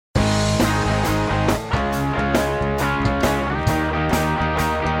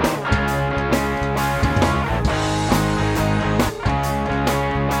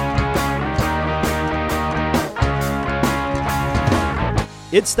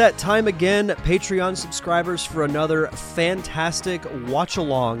It's that time again, Patreon subscribers, for another fantastic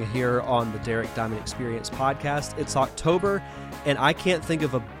watch-along here on the Derek Diamond Experience podcast. It's October, and I can't think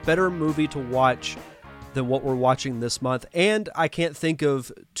of a better movie to watch than what we're watching this month, and I can't think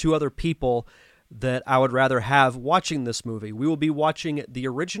of two other people that I would rather have watching this movie. We will be watching the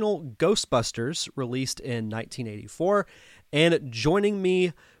original Ghostbusters, released in 1984, and joining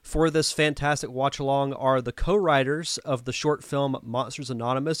me for this fantastic watch-along are the co-writers of the short film Monsters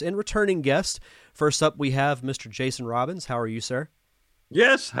Anonymous and returning guest. First up, we have Mr. Jason Robbins. How are you, sir?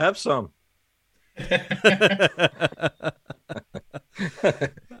 Yes, have some.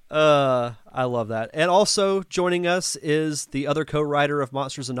 I love that. And also joining us is the other co-writer of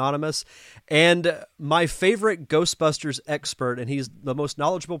Monsters Anonymous and my favorite Ghostbusters expert, and he's the most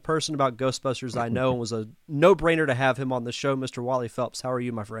knowledgeable person about Ghostbusters I know, and was a no-brainer to have him on the show, Mr. Wally Phelps. How are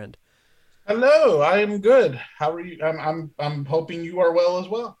you, my friend? Hello, I am good. How are you? I'm hoping you are well as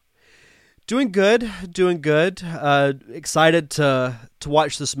well. Doing good. Excited to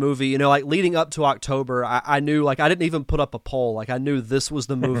watch this movie. You know, like leading up to October, I knew, like, I didn't even put up a poll. Like, I knew this was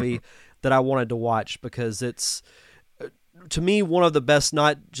the movie that I wanted to watch because it's, to me, one of the best,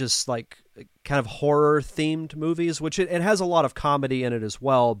 not just like kind of horror themed movies, which it has a lot of comedy in it as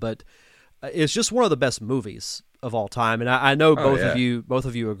well, but it's just one of the best movies of all time. And I know both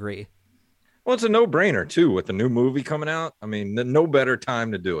of you agree. Well, it's a no-brainer too with the new movie coming out. I mean, no better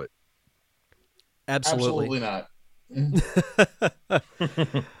time to do it. Absolutely not.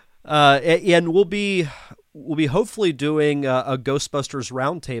 And we'll be hopefully doing a Ghostbusters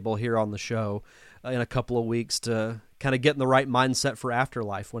roundtable here on the show in a couple of weeks to kind of get in the right mindset for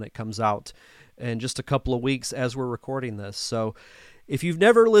Afterlife when it comes out in just a couple of weeks as we're recording this. So if you've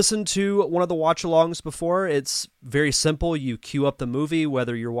never listened to one of the watch-alongs before, it's very simple. You queue up the movie,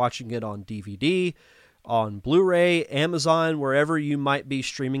 whether you're watching it on DVD, on Blu-ray, Amazon, wherever you might be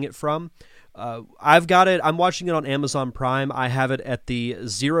streaming it from. I've got it. I'm watching it on Amazon Prime. I have it at the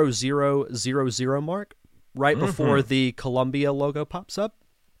 0000 mark, right before the Columbia logo pops up.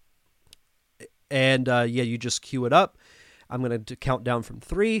 And you just queue it up. I'm going to count down from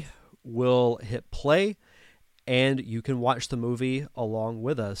 3. We'll hit play, and you can watch the movie along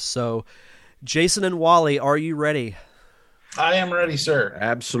with us. So, Jason and Wally, are you ready? I am ready, sir.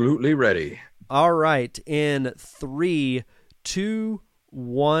 Absolutely ready. All right. In 3, 2,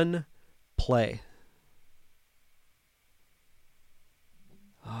 1, play.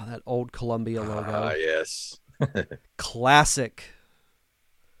 Oh, that old Columbia logo. Ah, yes. Classic.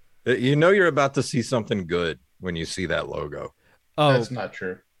 You know you're about to see something good when you see that logo. Oh, that's not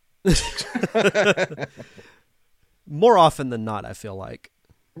true. More often than not, I feel like.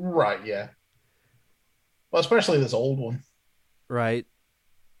 Right, yeah. Well, especially this old one. Right.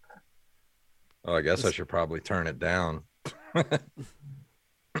 Oh, I guess I should probably turn it down.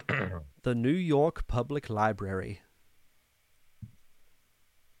 The New York Public Library.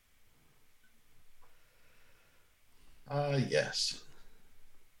 Yes.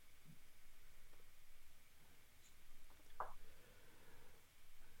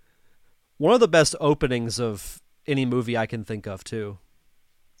 One of the best openings of any movie I can think of, too.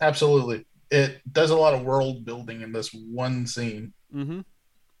 Absolutely. It does a lot of world building in this one scene. Mm-hmm.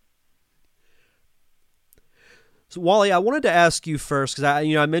 So, Wally, I wanted to ask you first, because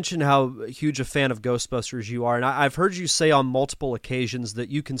I mentioned how huge a fan of Ghostbusters you are, and I've heard you say on multiple occasions that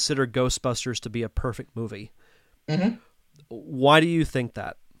you consider Ghostbusters to be a perfect movie. Mm-hmm. Why do you think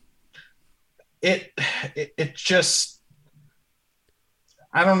that? It just,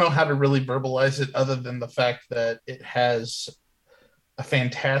 I don't know how to really verbalize it other than the fact that it has a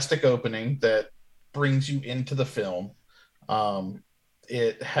fantastic opening that brings you into the film.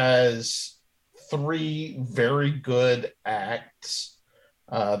 It has 3 very good acts.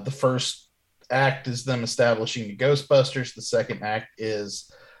 The first act is them establishing the Ghostbusters. The second act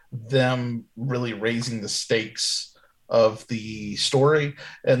is them really raising the stakes of the story.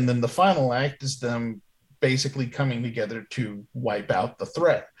 And then the final act is them basically coming together to wipe out the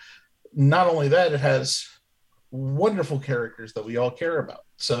threat. Not only that, it has wonderful characters that we all care about.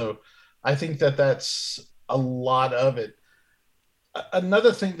 So I think that that's a lot of it.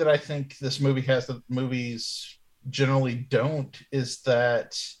 Another thing that I think this movie has that movies generally don't is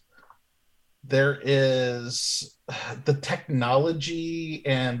that there is the technology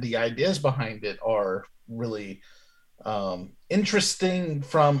and the ideas behind it are really interesting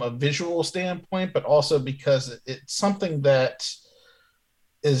from a visual standpoint, but also because it's something that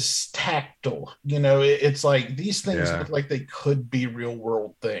is tactile. You know, it's like these things look like they could be real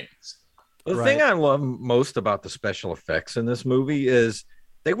world things. The thing I love most about the special effects in this movie is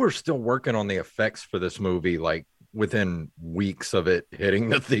they were still working on the effects for this movie like within weeks of it hitting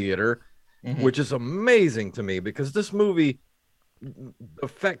the theater, Mhm. which is amazing to me because this movie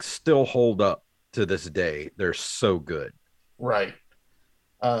effects still hold up to this day. They're so good. Right.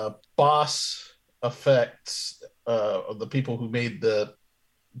 Boss effects, the people who made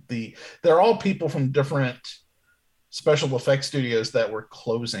they're all people from different special effects studios that were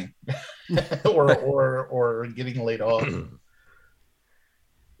closing or getting laid off.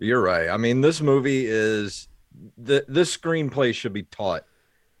 You're right. I mean, this movie is this screenplay should be taught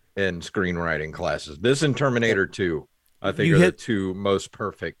in screenwriting classes. This and Terminator 2, I think, the two most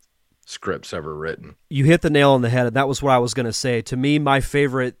perfect scripts ever written. You hit the nail on the head, and that was what I was going to say. To me, my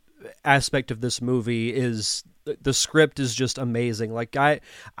favorite aspect of this movie is the script is just amazing. Like I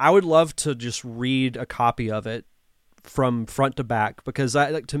would love to just read a copy of it from front to back because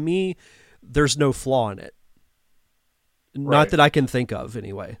to me, there's no flaw in it. Not Right. that I can think of,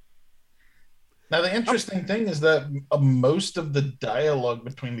 anyway. Now, the interesting thing is that most of the dialogue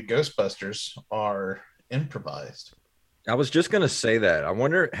between the Ghostbusters are improvised. I was just going to say that. I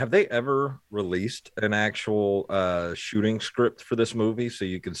wonder, have they ever released an actual shooting script for this movie so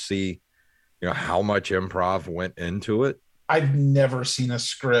you can see, how much improv went into it? I've never seen a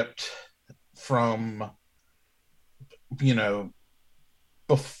script from,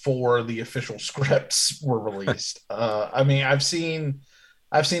 before the official scripts were released. I mean, I've seen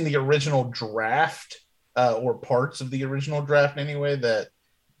the original draft or parts of the original draft anyway that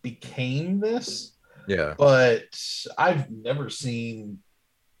became this. Yeah. But I've never seen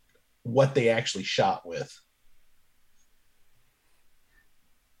what they actually shot with.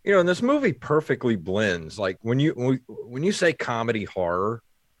 And this movie perfectly blends. Like when you say comedy horror,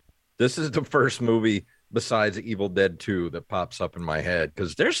 this is the first movie besides Evil Dead 2 that pops up in my head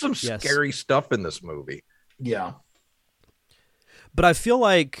because there's some scary stuff in this movie. Yeah. But I feel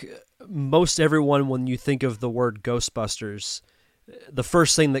like most everyone, when you think of the word Ghostbusters, the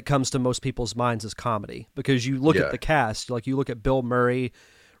first thing that comes to most people's minds is comedy because you look at the cast, like you look at Bill Murray,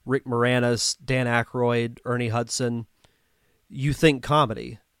 Rick Moranis, Dan Aykroyd, Ernie Hudson, you think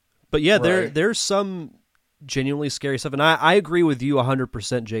comedy. But yeah, right. there's some genuinely scary stuff. And I agree with you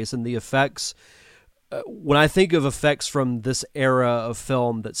 100%, Jason. The effects, when I think of effects from this era of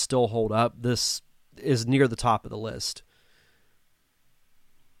film that still hold up, this is near the top of the list.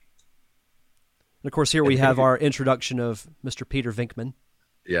 And of course, here we have our introduction of Mr. Peter Venkman.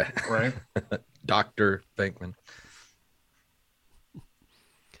 Yeah. Right. Dr. Venkman.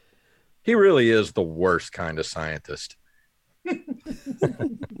 He really is the worst kind of scientist.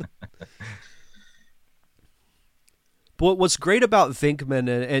 But what's great about Venkman,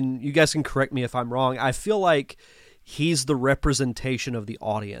 and you guys can correct me if I'm wrong, I feel like he's the representation of the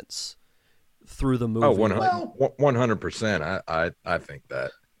audience through the movie. Oh, 100%. I think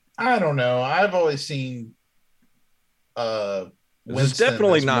that. I don't know. I've always seen It's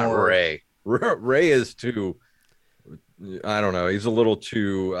definitely not more... Ray. Ray is too, I don't know. He's a little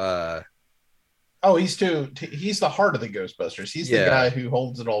too he's the heart of the Ghostbusters. He's the guy who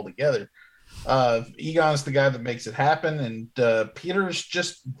holds it all together. Egon's the guy that makes it happen, and Peter's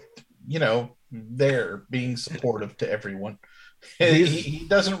just there being supportive to everyone. He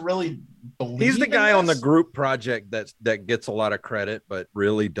doesn't really believe. He's the guy on the group project that gets a lot of credit, but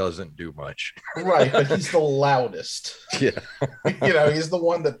really doesn't do much. Right, but he's the loudest. Yeah, he's the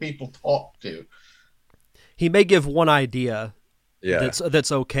one that people talk to. He may give one idea, yeah,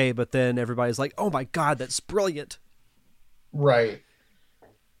 that's okay, but then everybody's like, "Oh my God, that's brilliant!" Right.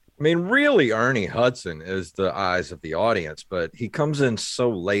 I mean, really, Ernie Hudson is the eyes of the audience, but he comes in so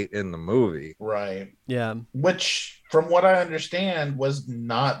late in the movie. Right. Yeah. Which, from what I understand, was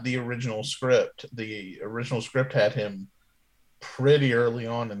not the original script. The original script had him pretty early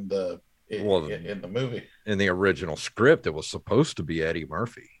on in the movie. In the original script, it was supposed to be Eddie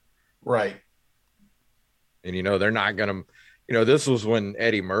Murphy. Right. And, they're not going to, this was when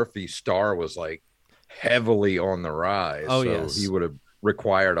Eddie Murphy's star was like heavily on the rise. Oh, so yes. He would have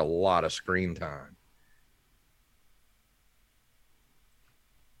required a lot of screen time.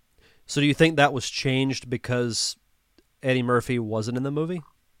 So do you think that was changed because Eddie Murphy wasn't in the movie?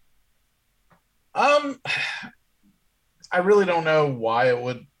 I really don't know why it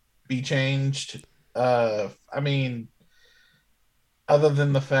would be changed. I mean, other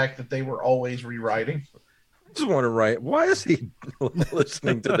than the fact that they were always rewriting. I just want to write, why is he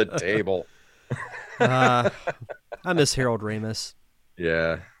listening to the table? I miss Harold Ramis.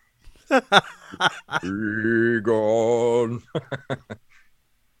 Yeah. Egon.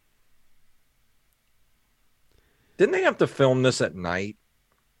 Didn't they have to film this at night?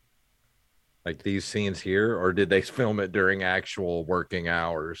 Like these scenes here? Or did they film it during actual working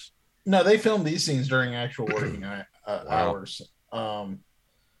hours? No, they filmed these scenes during actual working hours.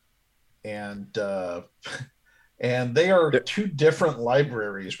 And they are two different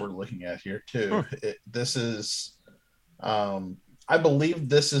libraries we're looking at here too. This is, I believe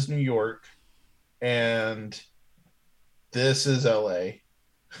this is New York, and this is LA.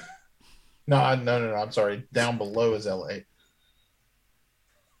 No. I'm sorry. Down below is LA.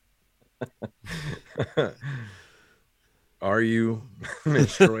 Are you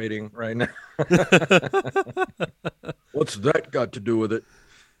menstruating right now? What's that got to do with it?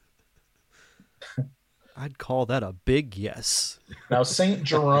 I'd call that a big yes. Now, Saint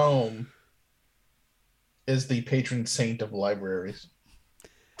Jerome is the patron saint of libraries.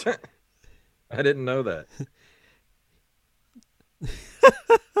 I didn't know that.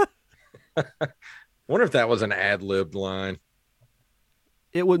 Wonder if that was an ad-libbed line.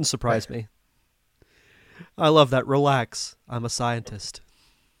 It wouldn't surprise me. I love that. Relax. I'm a scientist.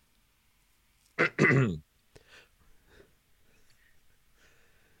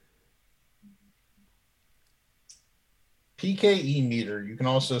 PKE meter. You can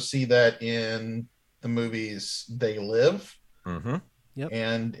also see that in the movies They Live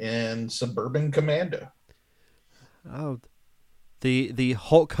and in Suburban Commando. Oh, the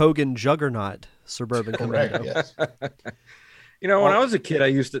Hulk Hogan juggernaut, Suburban Commando. Yes. When I was a kid, I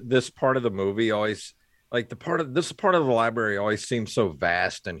used to, this part of the movie always, like this part of the library always seemed so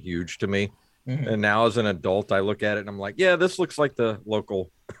vast and huge to me. Mm-hmm. And now as an adult, I look at it and I'm like, yeah, this looks like the local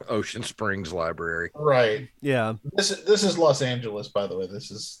Ocean Springs library. Right. Yeah. This is Los Angeles, by the way.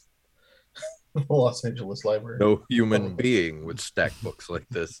 This is the Los Angeles library. No human being would stack books like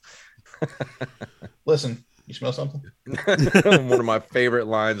this. Listen, you smell something? One of my favorite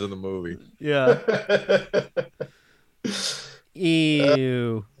lines in the movie. Yeah.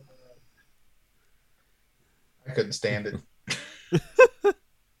 Ew. I couldn't stand it.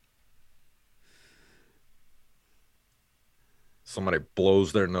 Somebody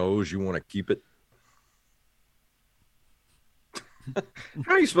blows their nose, you want to keep it?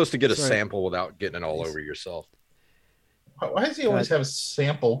 How are you supposed to get a sample without getting it all over yourself? Why does he always have a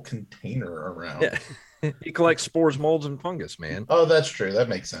sample container around? Yeah. He collects spores, molds, and fungus, man. Oh, that's true. That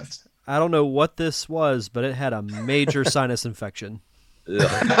makes sense. I don't know what this was, but it had a major sinus infection.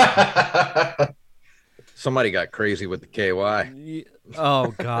 Somebody got crazy with the KY.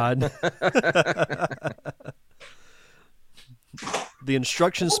 Oh, God. The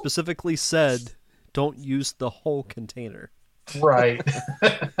instructions specifically said, don't use the whole container. Right.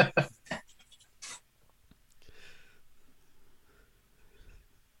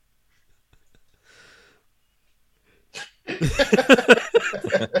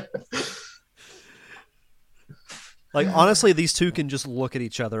 Like, honestly, these two can just look at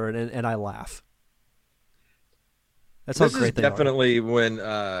each other and I laugh. That's how great they are. Definitely when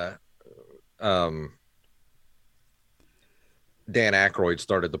Dan Aykroyd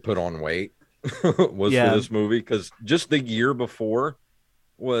started to put on weight was for this movie, because just the year before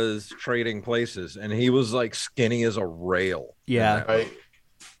was Trading Places and he was like skinny as a rail. Yeah. Right.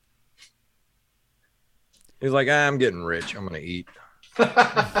 He's like, I'm getting rich. I'm going to eat.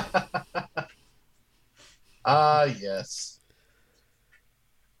 Yes.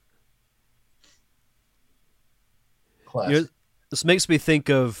 Classic. This makes me think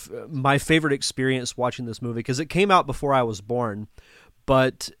of my favorite experience watching this movie, because it came out before I was born,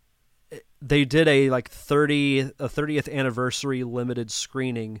 but they did a 30th anniversary limited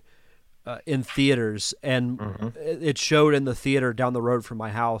screening in theaters, and it showed in the theater down the road from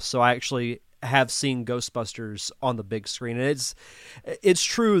my house. So I actually have seen Ghostbusters on the big screen, and it's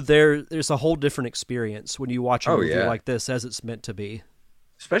true. There's a whole different experience when you watch a movie like this as it's meant to be.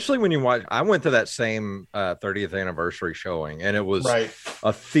 Especially when you watch, I went to that same 30th anniversary showing, and it was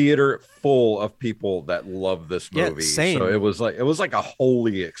a theater full of people that love this movie. Same. So it was like a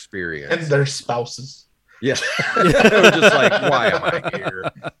holy experience. And their spouses. Yeah. It was just like, why am I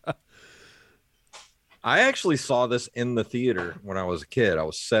here? I actually saw this in the theater when I was a kid. I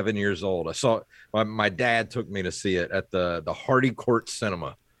was 7 years old. I saw my dad took me to see it at the Hardy Court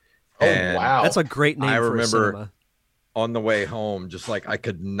Cinema. Oh, wow. That's a great name for a cinema. On the way home, just like I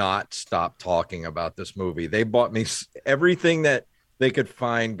could not stop talking about this movie. They bought me everything that they could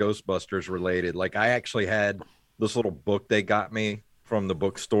find Ghostbusters related. Like, I actually had this little book they got me from the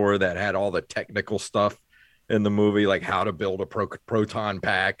bookstore that had all the technical stuff in the movie, like how to build a proton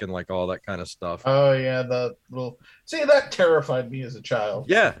pack and like all that kind of stuff. Oh yeah, that terrified me as a child.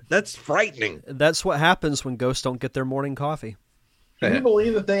 Yeah, that's frightening. That's what happens when ghosts don't get their morning coffee. Can you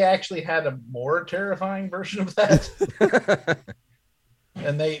believe that they actually had a more terrifying version of that?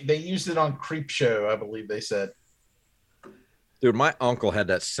 And they used it on Creepshow, I believe they said. Dude, my uncle had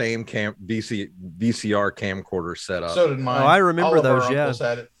that same VCR camcorder set up So did mine. Oh, I remember All of those, our yeah. uncles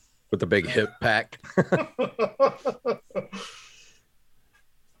had it. with the big hip pack.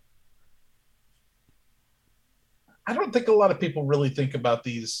 I don't think a lot of people really think about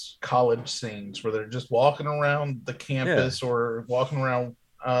these college scenes where they're just walking around the campus or walking around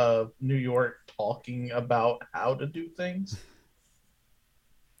New York talking about how to do things.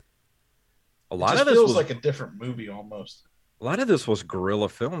 A lot it of this feels was like a different movie almost. a lot of this was guerrilla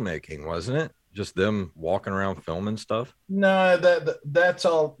filmmaking, wasn't it? Just them walking around filming stuff. No, that's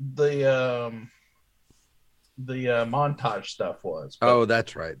all the montage stuff was. But Oh,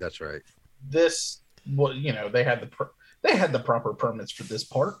 that's right. That's right. this, well, they had the proper permits for this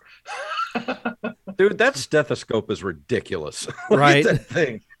part. Dude, that stethoscope is ridiculous. Look Right. at that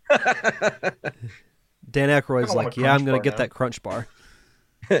thing. Dan Aykroyd's I want like, a yeah, I'm crunch going bar to get now. that crunch bar.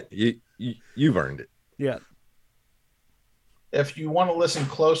 You've earned it. Yeah. If you want to listen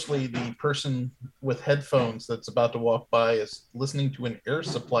closely, the person with headphones that's about to walk by is listening to an Air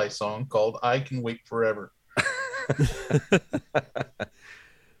Supply song called "I Can Wait Forever."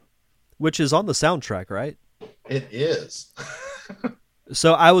 Which is on the soundtrack, right? It is.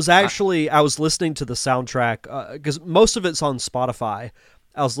 So I was listening to the soundtrack because most of it's on Spotify.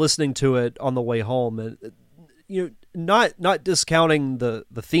 I was listening to it on the way home, and not discounting the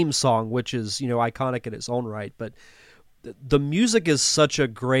theme song, which is iconic in its own right, but the music is such a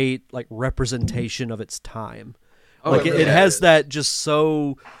great representation of its time. Oh, it really has is. that just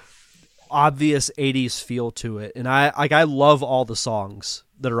so obvious 80s feel to it, and I love all the songs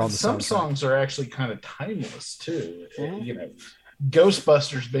that are on the Some soundtrack. songs are actually kind of timeless too.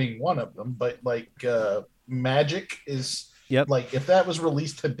 Ghostbusters being one of them, but Magic is. Yep. If that was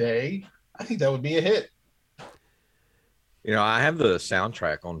released today, I think that would be a hit. I have the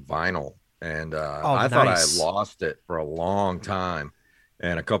soundtrack on vinyl, and I thought I had nice. lost it for a long time.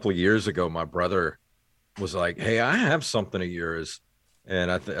 And a couple of years ago, my brother was like, "Hey, I have something of yours," and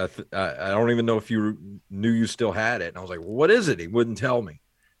I don't even know if you knew you still had it. And I was like, well, "What is it?" He wouldn't tell me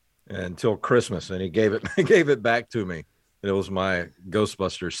until Christmas, and he gave it back to me. And it was my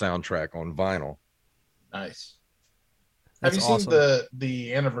Ghostbusters soundtrack on vinyl. Nice. That's Have you awesome. seen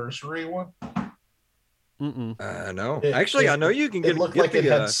the anniversary one? Mm-mm. No, actually, I know you can get. It looked get like the, it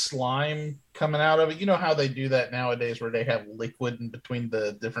had slime coming out of it. You know how they do that nowadays, where they have liquid in between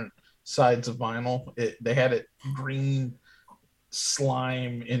the different sides of vinyl. They had it green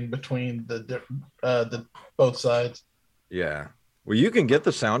slime in between the both sides. Yeah. Well, you can get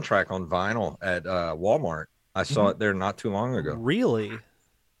the soundtrack on vinyl at Walmart. I saw it there not too long ago. Really?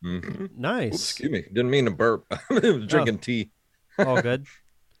 Mm-hmm. Nice. Oops, excuse me. Didn't mean to burp. I was drinking tea. All good.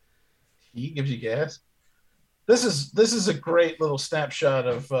 He gives you gas. This is a great little snapshot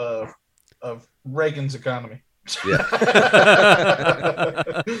of Reagan's economy. Yeah.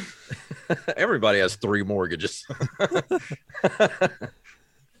 Everybody has 3 mortgages.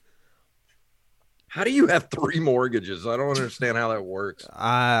 How do you have 3 mortgages? I don't understand how that works.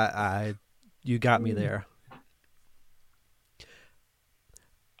 You got me there.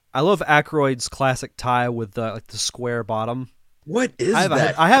 I love Aykroyd's classic tie with the square bottom. What is I have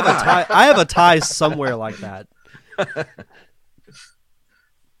that? I have a tie. I have a tie somewhere like that. I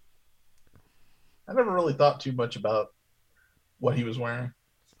never really thought too much about what he was wearing.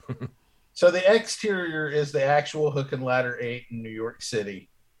 So the exterior is the actual Hook and Ladder 8 in New York City.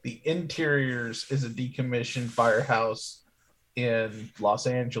 The interiors is a decommissioned firehouse in Los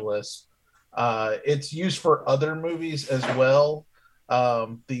Angeles. It's used for other movies as well.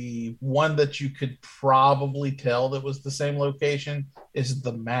 The one that you could probably tell that was the same location is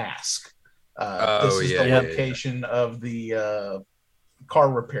The Mask. This is the location of the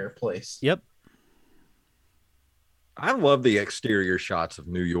car repair place. Yep. I love the exterior shots of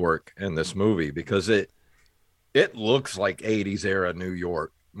New York in this movie because it looks like 80s era New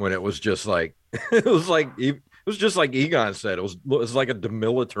York when it was just like it was just like Egon said, it was like a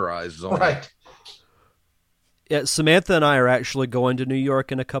demilitarized zone. Right. Yeah, Samantha and I are actually going to New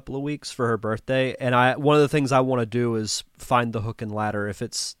York in a couple of weeks for her birthday, and one of the things I want to do is find the Hook and Ladder if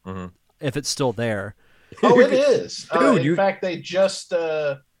it's still there. Oh, it is. Dude, in fact, they just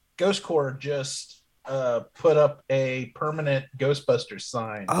Ghost Corps just put up a permanent Ghostbusters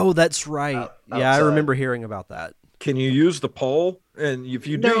sign. Oh, that's right. Yeah, I remember hearing about that. Can you use the pole? And if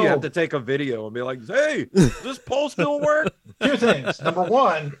you do, No. you have to take a video and be like, "Hey, does this pole still work?" 2 things. Number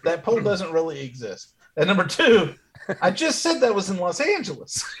 1, that pole doesn't really exist. And number 2, I just said that was in Los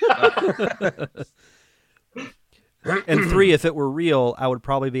Angeles. And 3, if it were real, I would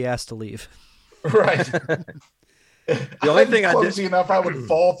probably be asked to leave. Right. The only thing I did clumsy enough, I would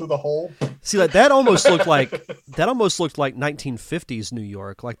fall through the hole. See, like that almost looked like 1950s New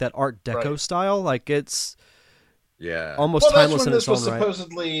York, like that Art Deco style. Like it's almost Well, that's timeless when in this its own was right.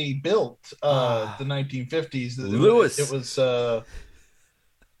 supposedly built, the 1950s. Lewis. It was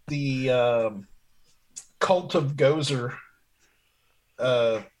the cult of Gozer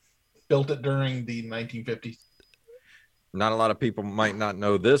built it during the 1950s. Not a lot of people might not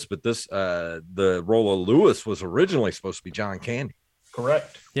know this, but this the role of Lewis was originally supposed to be John Candy.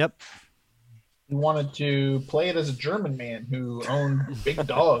 Correct. Yep. He wanted to play it as a German man who owned big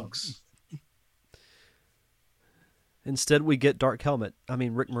dogs. Instead, we get Rick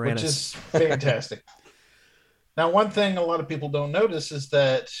Moranis. Which is fantastic. Now, one thing a lot of people don't notice is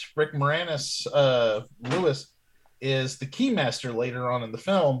that Rick Moranis, Lewis, is the keymaster later on in the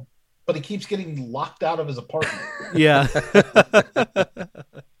film, but he keeps getting locked out of his apartment. Yeah.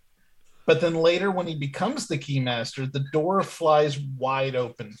 But then later, when he becomes the keymaster, the door flies wide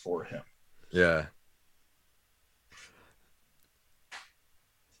open for him. Yeah.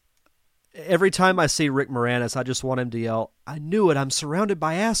 Every time I see Rick Moranis, I just want him to yell, "I knew it, I'm surrounded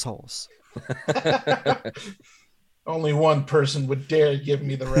by assholes." Only one person would dare give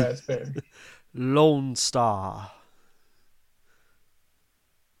me the raspberry. Lone Star.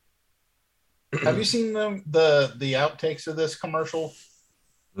 Have you seen the outtakes of this commercial?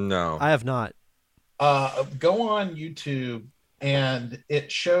 No. I have not. Go on YouTube, and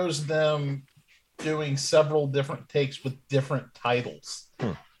it shows them doing several different takes with different titles.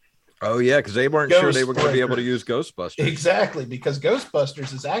 Oh, yeah, because they weren't sure they were going to be able to use Ghostbusters. Exactly, because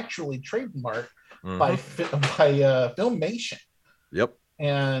Ghostbusters is actually trademarked by Filmation. Yep.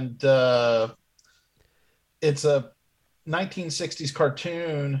 And it's a 1960s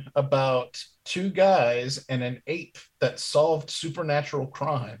cartoon about two guys and an ape that solved supernatural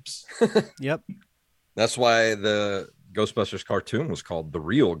crimes. Yep. That's why the Ghostbusters cartoon was called The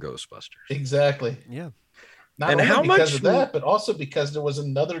Real Ghostbusters. Exactly. Yeah. Not only because of that, but also because there was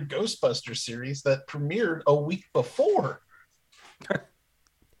another Ghostbusters series that premiered a week before.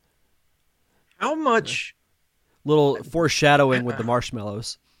 How much? Little foreshadowing with the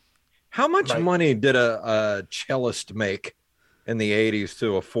marshmallows. How much money did a cellist make in the 80s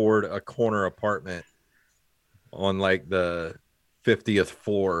to afford a corner apartment on like the 50th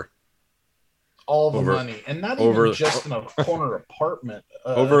floor? All the money, and not even just in a corner apartment,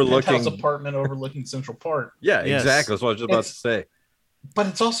 overlooking apartment overlooking Central Park. Yeah, yes. Exactly. That's what I was just about to say. But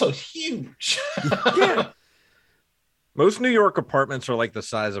it's also huge. Yeah. Most New York apartments are like the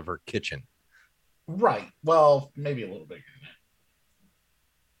size of her kitchen. Right. Well, maybe a little bigger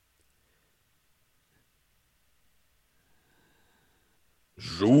than that.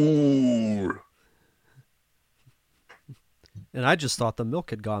 Zool. And I just thought the milk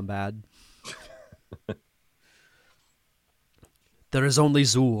had gone bad. There is only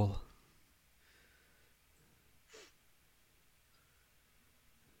Zool.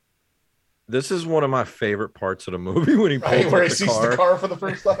 This is one of my favorite parts of the movie when he pulls where he the sees car. the car for the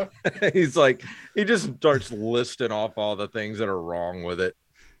first time. He's like, he just starts listing off all the things that are wrong with it.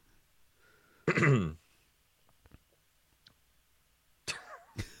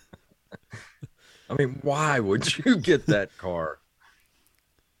 I mean, why would you get that car?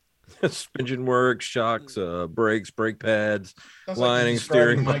 Suspension works, shocks, brakes, brake pads, Sounds lining, like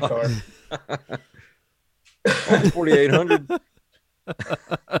steering my car. 4800.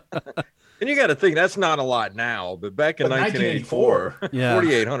 And you got to think that's not a lot now, but back in 1984,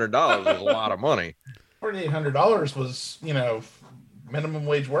 $4,800 was a lot of money. $4,800 was, minimum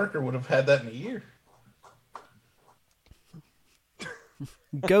wage worker would have had that in a year.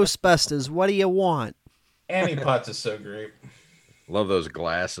 Ghostbusters, what do you want? Annie Potts is so great. Love those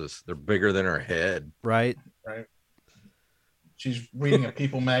glasses. They're bigger than her head. Right. Right. She's reading a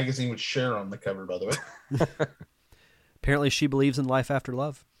People magazine with Cher on the cover, by the way. Apparently she believes in life after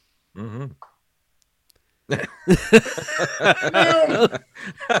love. Mm-hmm. I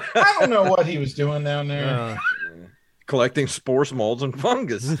don't know what he was doing down there. Collecting spores, molds, and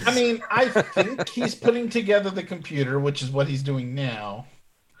fungus. I mean, I think he's putting together the computer, which is what he's doing now.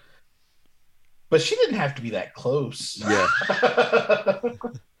 But she didn't have to be that close. Yeah.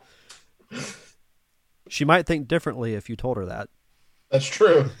 She might think differently if you told her that. That's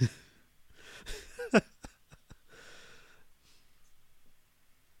true.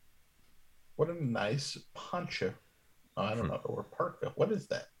 What a nice poncho. Oh, I don't know. Or parka. What is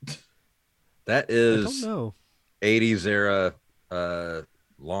that? That is, I don't know. 80s era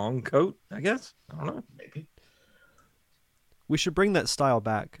long coat, I guess. I don't know. Maybe. We should bring that style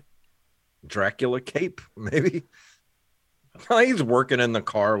back. Dracula cape, maybe. He's working in the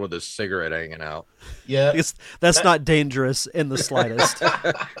car with his cigarette hanging out. Yeah. That's not dangerous in the slightest.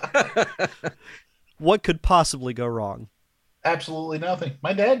 What could possibly go wrong? Absolutely nothing.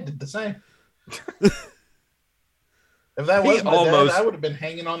 My dad did the same. If that was my dad, I would have been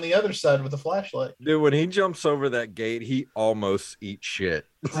hanging on the other side with a flashlight. Dude, when he jumps over that gate, he almost eats shit.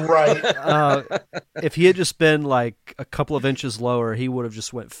 Right. If he had just been like a couple of inches lower, he would have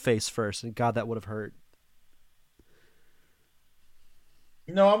just went face first, and God, that would have hurt.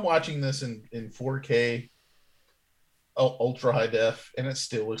 I'm watching this in 4K, ultra high def, and it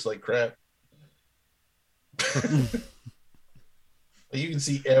still looks like crap. You can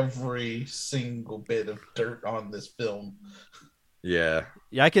see every single bit of dirt on this film. Yeah.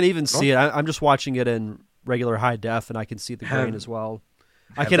 Yeah, I can even see it. I'm just watching it in regular high def, and I can see the grain as well.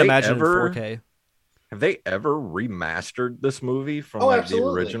 I can't imagine in 4K. Have they ever remastered this movie from the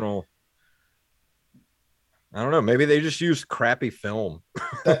original? I don't know. Maybe they just used crappy film.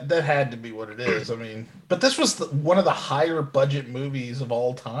 that had to be what it is. I mean, but this was one of the higher budget movies of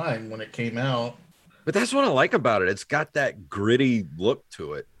all time when it came out. But that's what I like about it. It's got that gritty look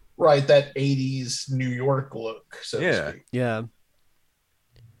to it. Right, that 80s New York look, so to speak. Yeah.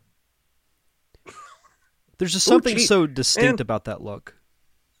 There's just something so distinct about that look.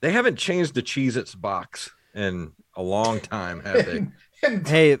 They haven't changed the Cheez-Its box in a long time, have they?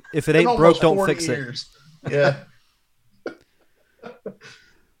 Hey, if it ain't broke, don't fix years. It. Yeah.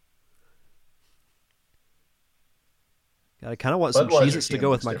 I kind of want some Cheez-Its to go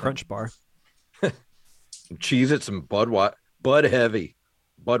with my Crunch Bar. Cheez-Its and Bud Heavy.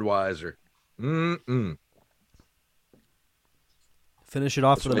 Budweiser. Finish it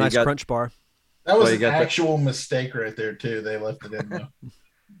off with a nice Crunch Bar. That was an actual mistake right there, too. They left it in there.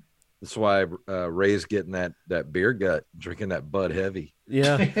 That's why Ray's getting that beer gut, drinking that Bud Heavy.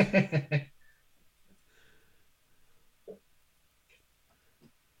 Yeah.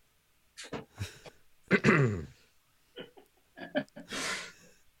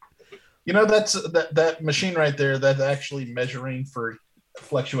 That's that machine right there that's actually measuring for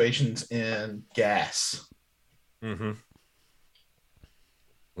fluctuations in gas. Mm-hmm.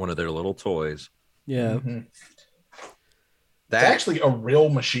 One of their little toys. Yeah. Mm-hmm. That's actually a real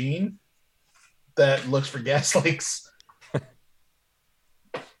machine that looks for gas leaks.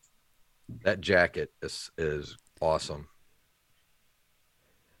 That jacket is awesome.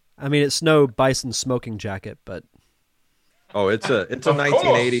 I mean, it's no Bison smoking jacket, but it's a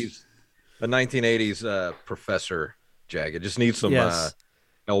 1980s. The 1980s professor jacket. Just needs some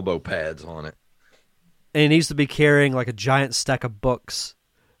elbow pads on it. And he needs to be carrying like a giant stack of books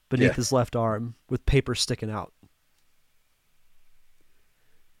beneath his left arm with paper sticking out.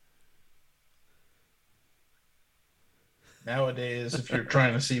 Nowadays, if you're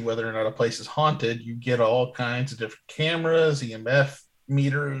trying to see whether or not a place is haunted, you get all kinds of different cameras, EMF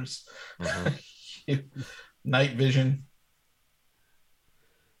meters, night vision.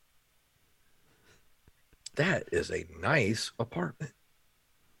 That is a nice apartment.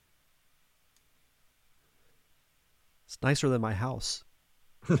 It's nicer than my house.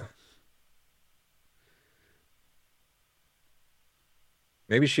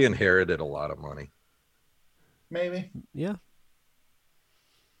 Maybe she inherited a lot of money. Maybe. Yeah.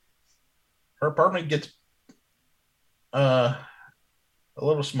 Her apartment gets a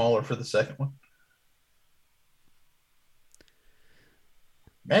little smaller for the second one.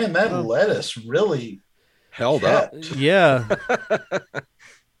 Man, that lettuce really held up. Yeah.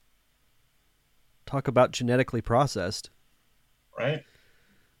 Talk about genetically processed. Right.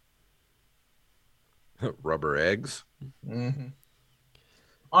 Rubber eggs. Mm-hmm.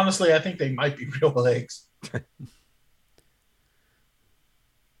 Honestly, I think they might be real eggs.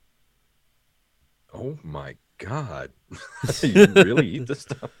 Oh my God. You really eat this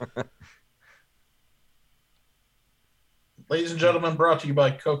stuff? Ladies and gentlemen, brought to you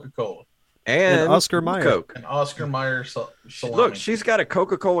by Coca-Cola. And Oscar Mayer. Coke. And Oscar Mayer salami. Look, she's got a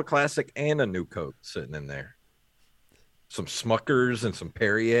Coca-Cola Classic and a new Coke sitting in there. Some Smuckers and some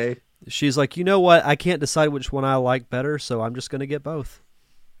Perrier. She's like, you know what? I can't decide which one I like better, so I'm just going to get both.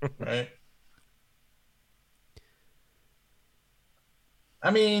 Right. I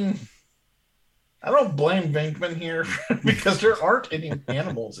mean, I don't blame Venkman here because there aren't any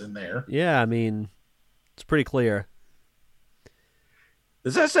animals in there. Yeah, I mean, it's pretty clear.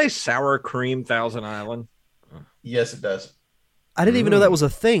 Does that say sour cream Thousand Island? Yes, it does. I didn't even know that was a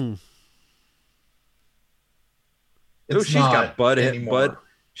thing. Dude, she's got Bud.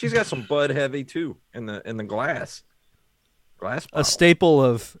 She's got some Bud Heavy too in the glass bottle. A staple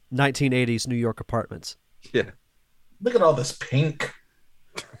of 1980s New York apartments. Yeah. Look at all this pink.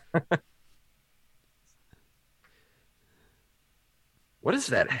 What is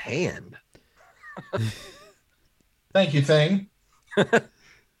that hand? Thank you, Thing.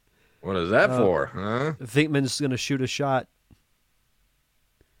 What is that for? Huh? Vinkman's going to shoot a shot.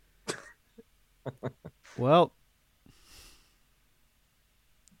 Well,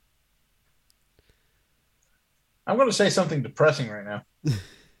 I'm going to say something depressing right now.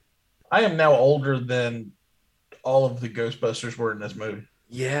 I am now older than all of the Ghostbusters were in this movie.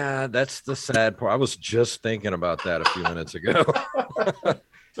 Yeah, that's the sad part. I was just thinking about that a few minutes ago.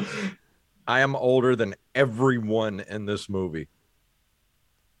 I am older than everyone in this movie.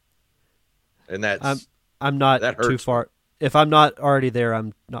 And that's I'm not that too hurts far. If I'm not already there,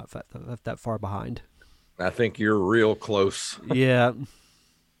 I'm not that far behind. I think you're real close. Yeah.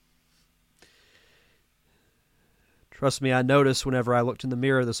 Trust me, I noticed whenever I looked in the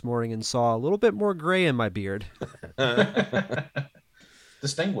mirror this morning and saw a little bit more gray in my beard.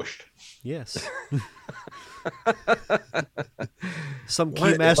 Distinguished. Yes. Some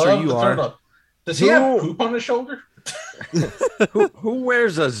What? keymaster you are. Does he have poop on his shoulder? Who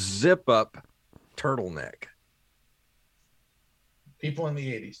wears a zip-up turtleneck? People in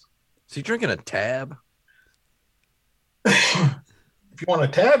the 80s. Is he drinking a Tab? If you want a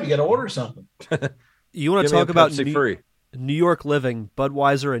tab, you got to order something. You want Give to me a talk about Pepsi free. New York living,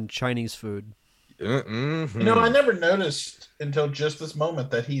 Budweiser, and Chinese food. Mm-hmm. You know, I never noticed until just this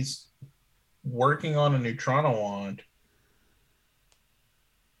moment that he's working on a neutrino wand.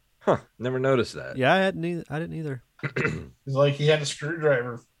 Huh, never noticed that. Yeah, I didn't either. It's like he had a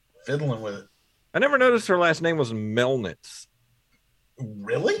screwdriver fiddling with it. I never noticed her last name was Melnitz.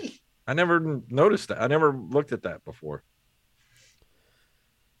 Really? I never noticed that. I never looked at that before.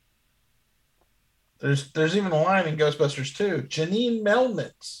 There's even a line in Ghostbusters 2. Janine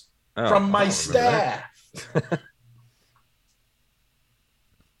Melnitz Oh, from I my don't remember that. staff.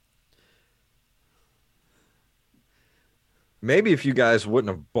 Maybe if you guys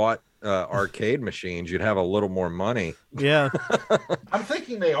wouldn't have bought arcade machines, you'd have a little more money. Yeah. I'm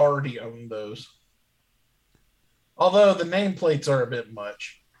thinking they already own those. Although the nameplates are a bit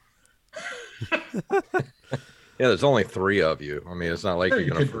much. Yeah, there's only 3 of you. I mean, it's not like Sure, you're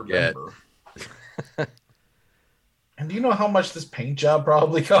you going to could forget. remember. And do you know how much this paint job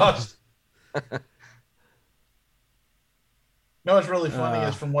probably cost? No, what's really funny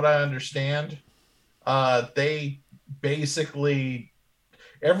is, from what I understand, they basically,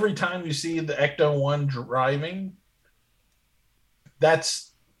 every time you see the Ecto-1 driving,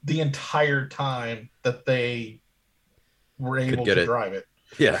 that's the entire time that they were able to drive it.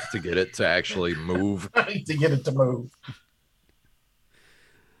 Yeah, to get it to actually move. To get it to move.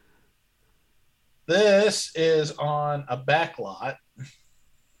 This is on a back lot.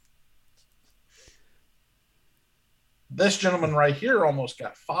 This gentleman right here almost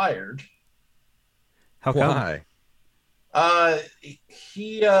got fired. How come? Why?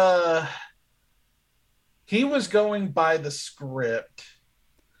 He was going by the script,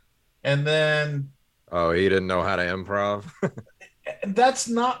 and then Oh, he didn't know how to improv? that's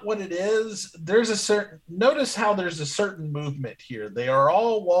not what it is. Notice how there's a certain movement here. They are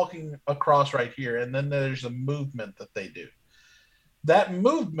all walking across right here, and then there's a movement that they do. That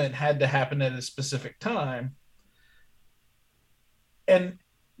movement had to happen at a specific time, and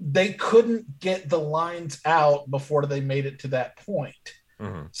they couldn't get the lines out before they made it to that point.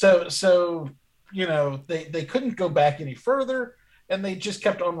 Mm-hmm. So you know, they couldn't go back any further, and they just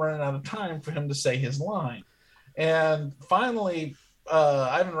kept on running out of time for him to say his line. And finally,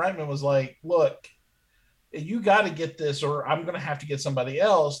 Ivan Reitman was like, look, you got to get this, or I'm going to have to get somebody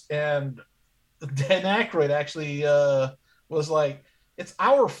else. And Dan Aykroyd actually was like, it's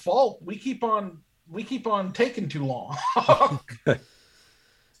our fault. We keep on taking too long.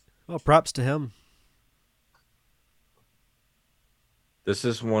 Well, props to him. This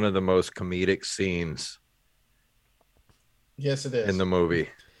is one of the most comedic scenes Yes, it is. in the movie.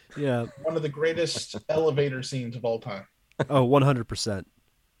 Yeah. One of the greatest elevator scenes of all time. Oh, 100%.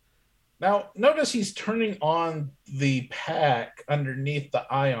 Now, notice he's turning on the pack underneath the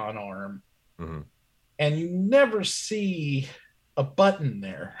ion arm, Mm-hmm. and you never see a button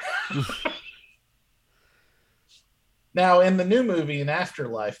there. Now, in the new movie, in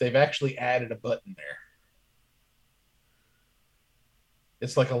Afterlife, they've actually added a button there.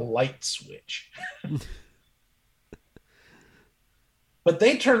 It's like a light switch. But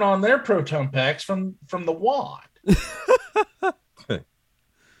they turn on their proton packs from the wand.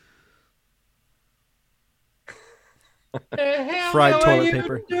 Fried toilet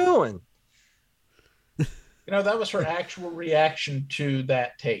paper. Doing? You know, that was her actual reaction to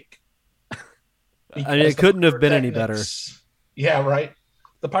that take. I mean, it couldn't have been any better. Yeah, right.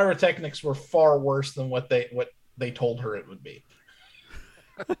 The pyrotechnics were far worse than what they told her it would be.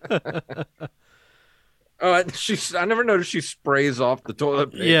 I never noticed she sprays off the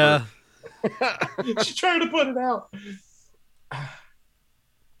toilet paper. Yeah. She's trying to put it out.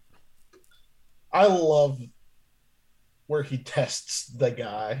 I love where he tests the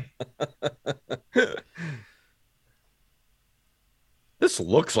guy. This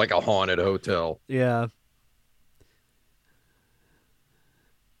looks like a haunted hotel. Yeah.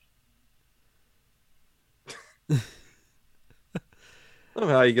 I don't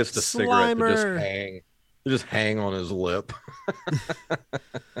know how he gets the cigarette to Slimer. just hang on his lip.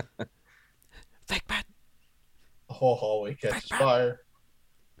 Fake bat. The whole hallway catches fire.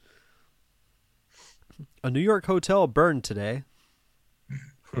 A New York hotel burned today.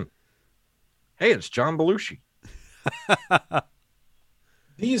 Hey, it's John Belushi.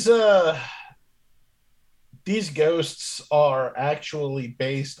 These ghosts are actually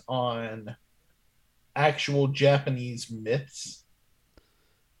based on actual Japanese myths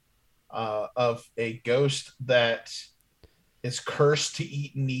of a ghost that is cursed to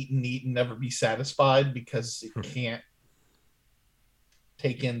eat and eat and eat and never be satisfied because it can't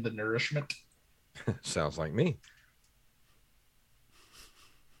take in the nourishment. Sounds like me.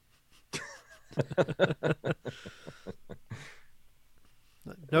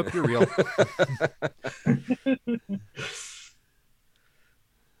 Nope, you're real.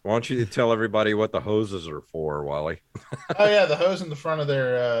 Why don't you tell everybody what the hoses are for, Wally? Oh yeah, the hose in the front of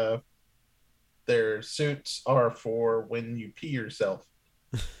their suits are for when you pee yourself.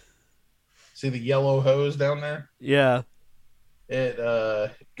 See the yellow hose down there? Yeah. It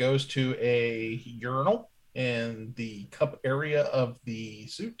goes to a urinal in the cup area of the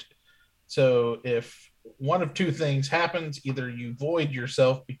suit. So if one of two things happens, either you void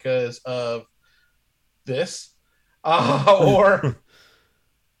yourself because of this, or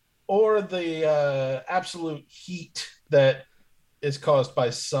the absolute heat that is caused by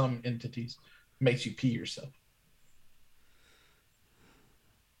some entities makes you pee yourself.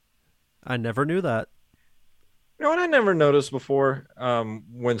 I never knew that. You know what I never noticed before?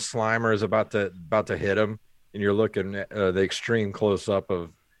 When Slimer is about to hit him, and you're looking at the extreme close up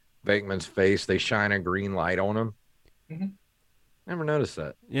of Bateman's face, they shine a green light on him. Mm-hmm. Never noticed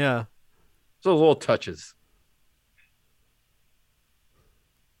that. Yeah. So those little touches.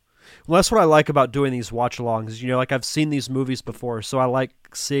 Well, that's what I like about doing these watch-alongs. You know, like I've seen these movies before, so I like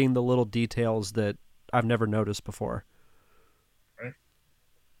seeing the little details that I've never noticed before. Right.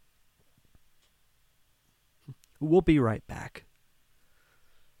 We'll be right back.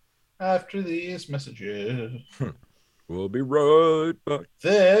 After these messages. We'll be right back.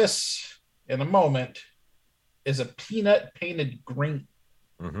 This, in a moment, is a peanut painted green.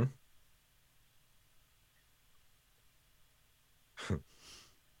 Mm-hmm.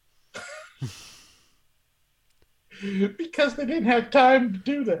 Because they didn't have time to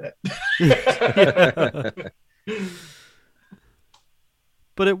do that.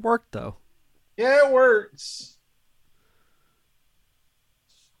 But it worked, though. Yeah, it works.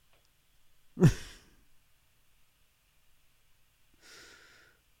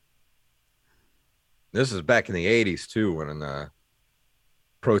 This is back in the 80s, too, when the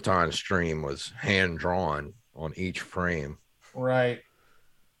proton stream was hand-drawn on each frame. Right.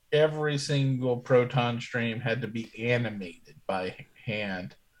 Every single proton stream had to be animated by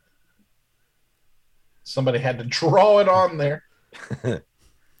hand. Somebody had to draw it on there.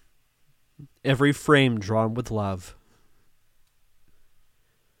 Every frame drawn with love.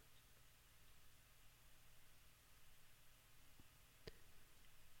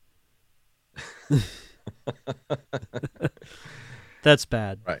 That's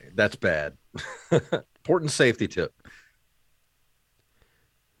bad. Right. That's bad. Important safety tip.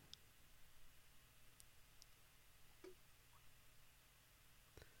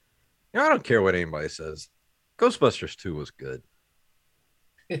 You know, I don't care what anybody says. Ghostbusters 2 was good.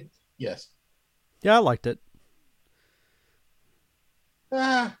 Yes. Yeah, I liked it.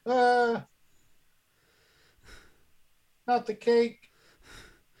 Not the cake.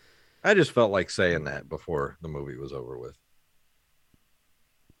 I just felt like saying that before the movie was over with.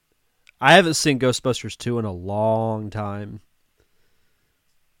 I haven't seen Ghostbusters 2 in a long time.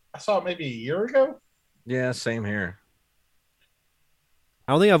 I saw it maybe a year ago. Yeah, same here.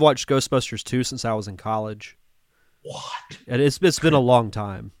 I don't think I've watched Ghostbusters 2 since I was in college. What? And it's been a long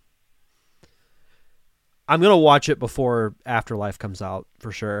time. I'm going to watch it before Afterlife comes out,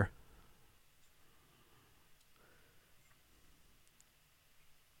 for sure.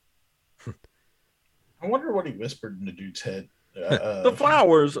 I wonder what he whispered in the dude's head. The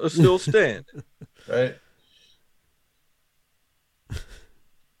flowers are still standing. Right?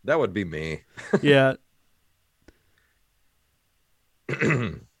 That would be me. Yeah.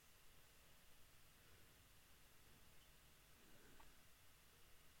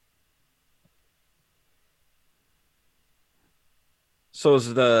 So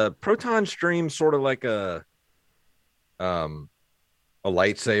is the proton stream sort of like um a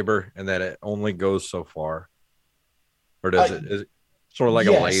lightsaber, and that it only goes so far, or does it? Is it sort of like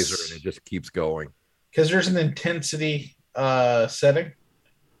a laser and it Yes, just keeps going? because there's an intensity setting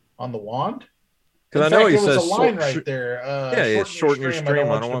on the wand. In Because I know fact, he there was a says, line right there. yeah, it's Shorten your shorten your stream. I don't stream. I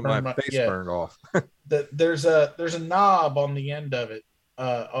want don't you to want burn my my. face Yeah, burned off. there's a knob on the end of it.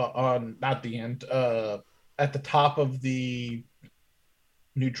 On not the end. At the top of the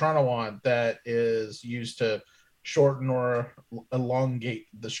neutrino wand that is used to shorten or elongate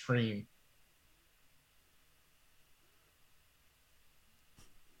the stream.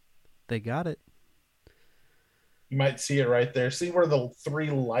 They got it. You might see it right there. See where the three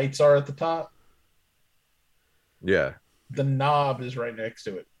lights are at the top? Yeah. The knob is right next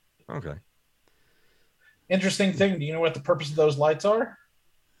to it. Okay. Interesting thing. Do you know what the purpose of those lights are?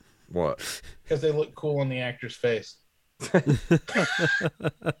 What? Because they look cool on the actor's face.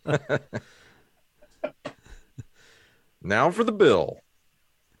 Now for the bill.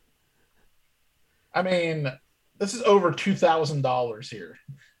 I mean, this is over $2,000 here.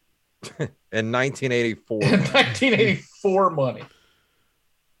 In 1984. In 1984 money.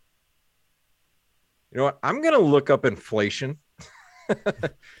 You know what? I'm going to look up inflation.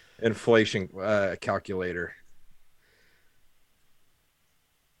 Inflation calculator.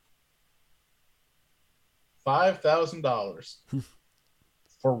 $5,000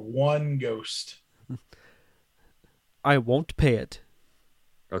 for one ghost. I won't pay it.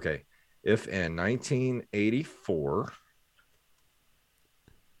 Okay. If in 1984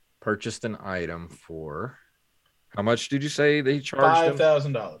 purchased an item for how much did you say they charged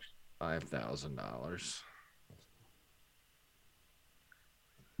 $5,000. $5,000.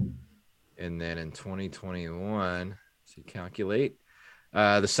 And then in 2021, so calculate,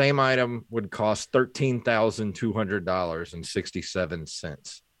 the same item would cost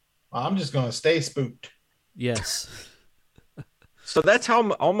 $13,200.67. I'm just going to stay spooked. Yes. So that's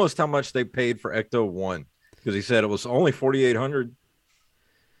almost how much they paid for Ecto 1, because he said it was only $4,800.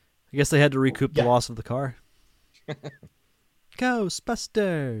 I guess they had to recoup the loss of the car.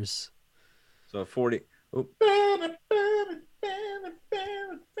 Ghostbusters. So 40. Oh.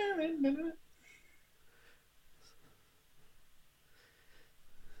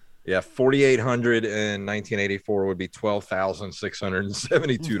 Yeah, $4,800 in 1984 would be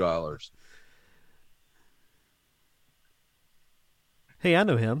 $12,672. Hey, I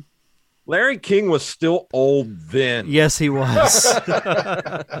know him. Larry King was still old then. Yes, he was.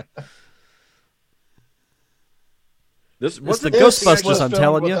 This it's the the Ghostbusters, I'm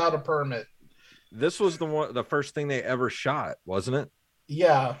telling you. Without a permit. This was the first thing they ever shot, wasn't it?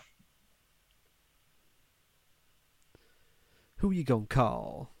 Yeah. Who you gonna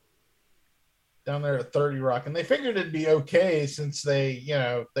call? Down there at 30 Rock. And they figured it'd be okay since they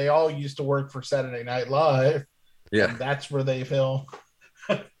all used to work for Saturday Night Live. Yeah. And that's where they film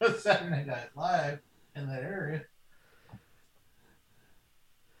Saturday Night Live in that area.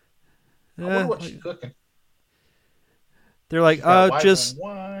 I wonder what she's cooking. They're like, just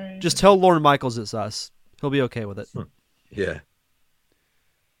tell Lorne Michaels it's us. He'll be okay with it. Yeah.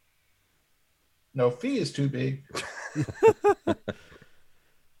 No fee is too big.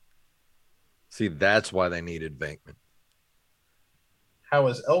 See, that's why they needed Venkman. How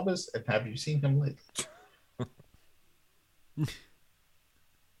is Elvis, and have you seen him lately?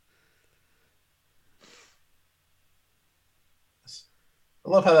 I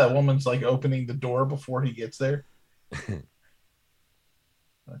love how that woman's like opening the door before he gets there.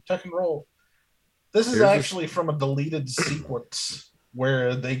 Tuck and roll. This is actually from a deleted sequence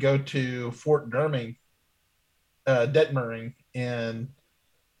where they go to Fort Derming, Detmering in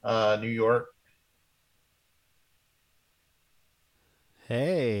New York.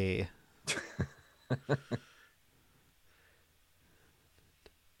 Hey.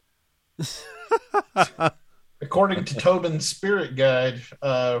 According to Tobin's spirit guide,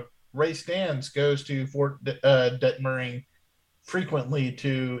 Ray Stans goes to Fort Detmering frequently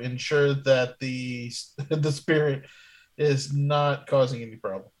to ensure that the spirit is not causing any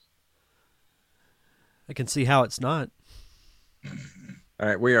problems. I can see how it's not. All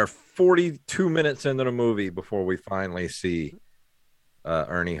right, we are 42 minutes into the movie before we finally see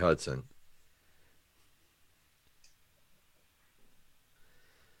Ernie Hudson.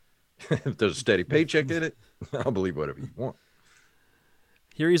 If there's a steady paycheck in it, I'll believe whatever you want.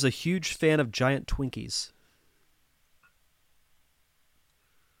 Here he's a huge fan of giant Twinkies.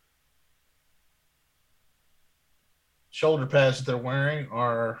 shoulder pads they're wearing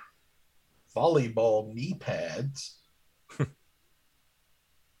are volleyball knee pads.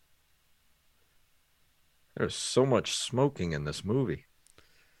 There's so much smoking in this movie.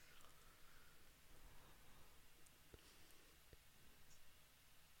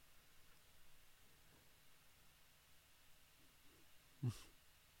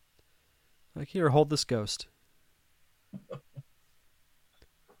 Like, here, hold this ghost.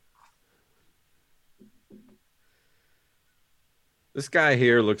 This guy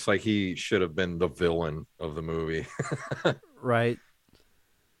here looks like he should have been the villain of the movie. Right.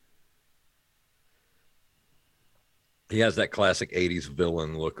 He has that classic 80s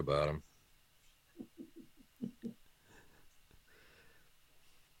villain look about him.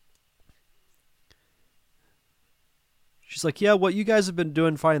 She's like, yeah, what you guys have been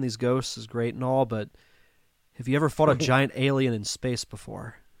doing finding these ghosts is great and all, but have you ever fought a giant alien in space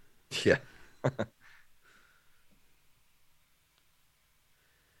before? Yeah.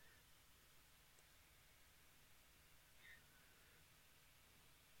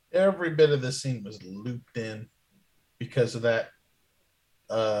 Every bit of this scene was looped in because of that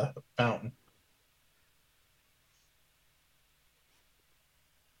fountain.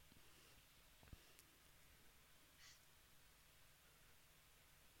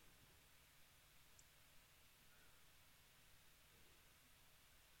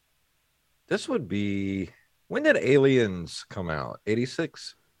 This would be, when did Aliens come out?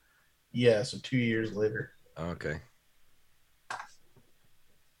 86? Yeah, so 2 years later. Okay.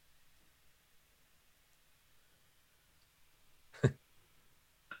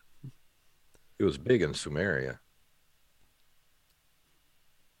 It was big in Sumeria.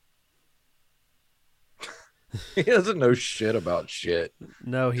 He doesn't know shit about shit.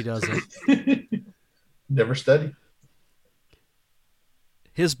 No, he doesn't. Never studied.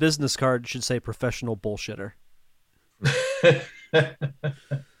 His business card should say professional bullshitter.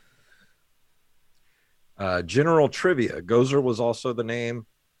 General trivia. Gozer was also the name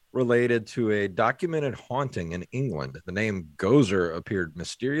related to a documented haunting in England. The name Gozer appeared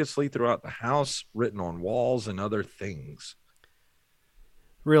mysteriously throughout the house, written on walls and other things.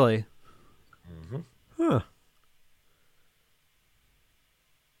 Really? Mm-hmm. Huh.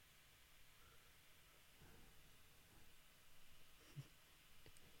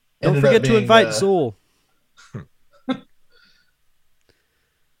 Don't Ended forget up to being, invite Zool.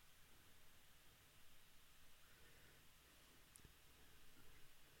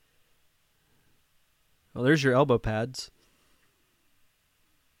 Well, there's your elbow pads.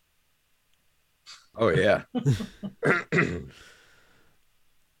 Oh, yeah.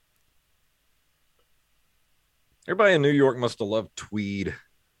 Everybody in New York must have loved tweed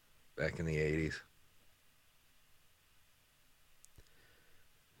back in the 80s.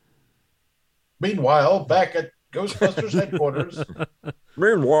 Meanwhile, back at Ghostbusters headquarters.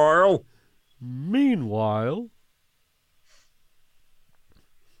 Meanwhile,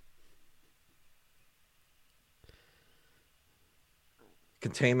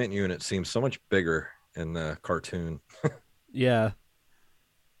 containment unit seems so much bigger in the cartoon. Yeah.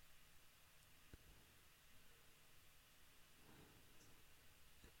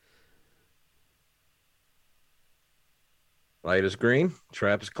 Light is green,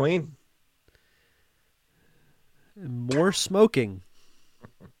 trap is clean. And more smoking.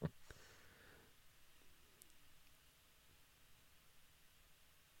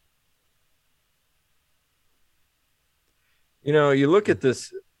 You know, you look at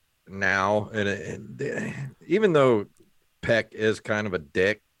this now, and even though Peck is kind of a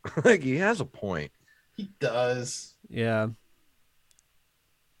dick, like he has a point. He does. Yeah.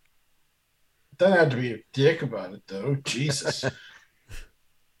 Doesn't have to be a dick about it, though. Jesus.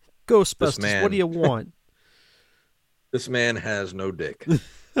 Ghostbusters, what do you want? This man has no dick.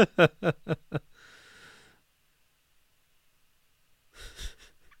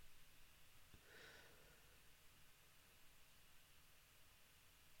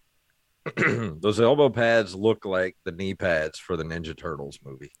 Those elbow pads look like the knee pads for the Ninja Turtles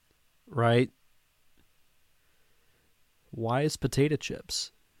movie. Right. Why is potato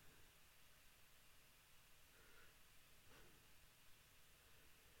chips?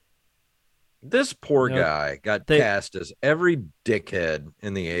 This poor guy got cast as every dickhead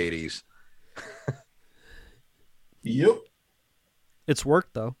in the 80s. Yep. It's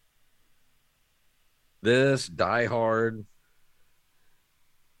worked, though. This Die Hard.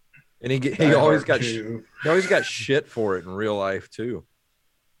 And he always got shit for it in real life too.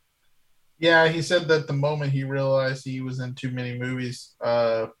 Yeah, he said that the moment he realized he was in too many movies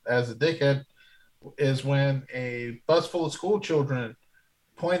as a dickhead is when a bus full of school children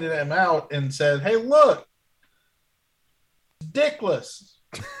pointed him out and said, "Hey, look, Dickless.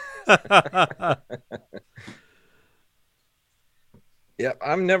 Yeah,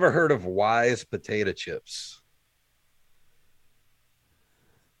 I've never heard of Wise potato chips.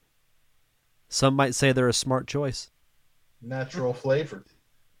 Some might say they're a smart choice. Natural flavored.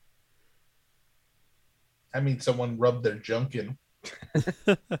 I mean, someone rubbed their junk in.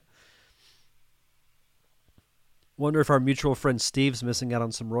 Wonder if our mutual friend Steve's missing out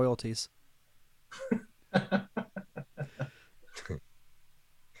on some royalties.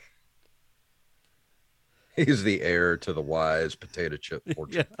 He's the heir to the Wise potato chip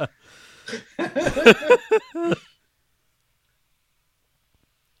fortune.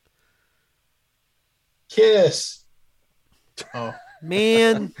 Kiss. Oh,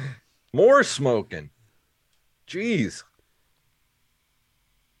 Man. More smoking. Jeez.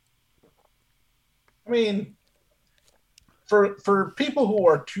 I mean, for people who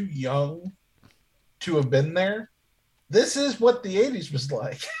are too young to have been there, this is what the 80s was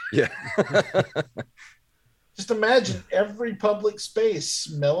like. Yeah. Just imagine every public space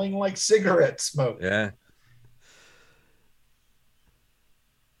smelling like cigarette smoke. Yeah.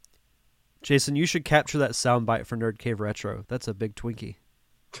 Jason, you should capture that soundbite for Nerd Cave Retro. That's a big Twinkie.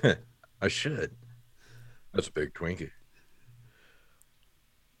 I should. That's a big Twinkie.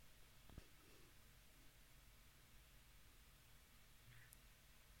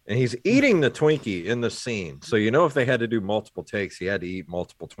 And he's eating the Twinkie in the scene. So, you know, if they had to do multiple takes, he had to eat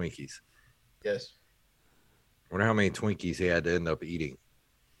multiple Twinkies. Yes. I wonder how many Twinkies he had to end up eating.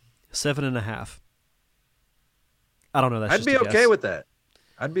 7.5. I don't know. That's I'd just be a okay guess. with that.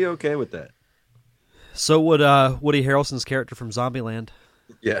 I'd be okay with that. So would Woody Harrelson's character from Zombieland.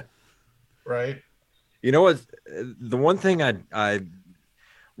 Yeah. Right. You know what? The one thing I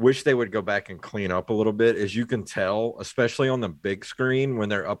wish they would go back and clean up a little bit is you can tell, especially on the big screen when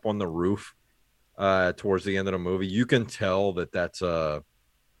they're up on the roof towards the end of the movie, you can tell that that's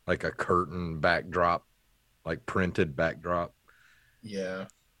like a curtain backdrop, like printed backdrop. Yeah.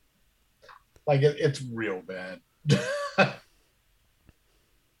 Like it's real bad.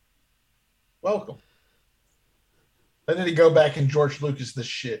 Welcome. I need to go back and George Lucas this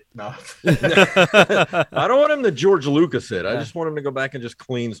shit. No. I don't want him to George Lucas it. I just want him to go back and just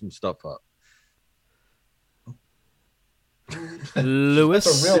clean some stuff up. Lewis.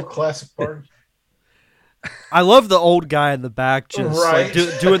 That's a real classic party. I love the old guy in the back just Right.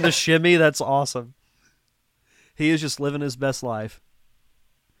 like doing the shimmy. That's awesome. He is just living his best life.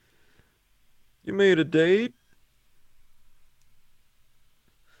 You made a date?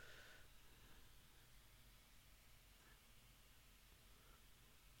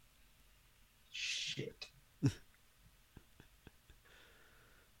 Shit.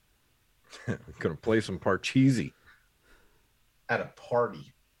 I'm gonna play some Parcheesi. At a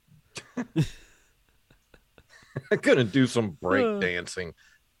party. I'm gonna do some break dancing.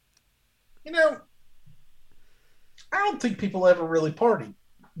 You know, I don't think people ever really party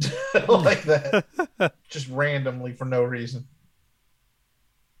like that. Just randomly for no reason.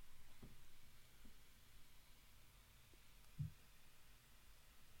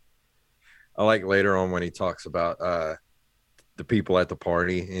 I like later on when he talks about the people at the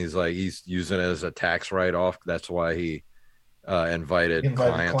party. He's like, he's using it as a tax write-off. That's why he invited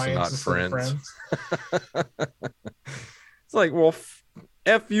clients and not instead of friends. It's like, well,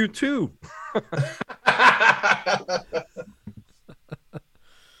 F you too.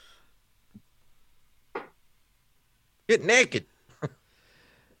 Get naked.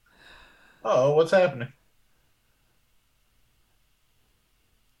 Oh, what's happening?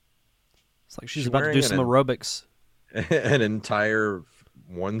 It's like she's She's about to do wearing some aerobics. An entire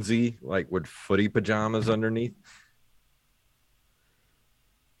onesie, like with footy pajamas underneath.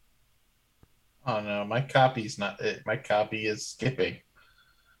 Oh no, my copy's not it. My copy is skipping.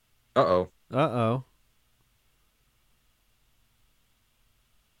 Uh-oh. Uh-oh.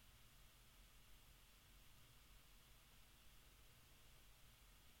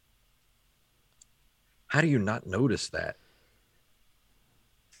 How do you not notice that?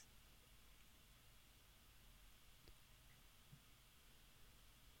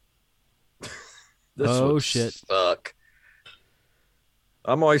 This Oh, would shit. suck.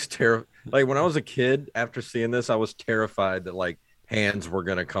 I'm always terrified. Like when I was a kid, after seeing this, I was terrified that like hands were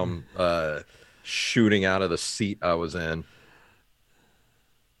gonna come shooting out of the seat I was in.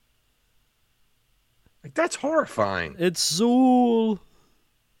 Like that's horrifying. It's Zool.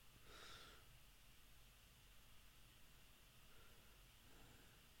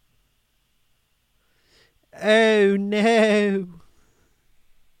 Oh no.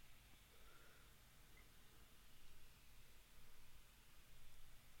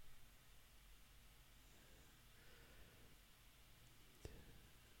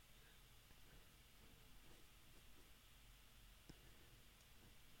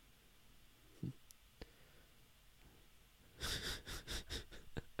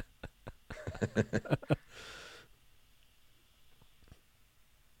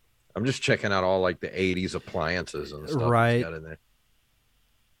 I'm just checking out all like the 80s appliances and stuff he's Right. got in there.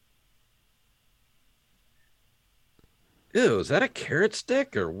 Ew, is that a carrot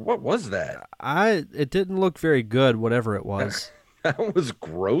stick or what was that? It didn't look very good, whatever it was. That was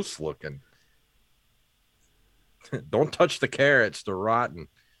gross looking. Don't touch the carrots, they're rotten.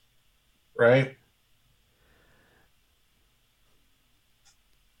 Right.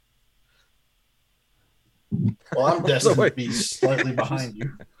 Well, I'm destined to be slightly behind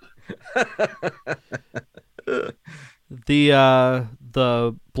you.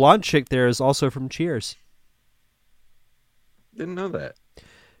 The blonde chick there is also from Cheers. Didn't know that.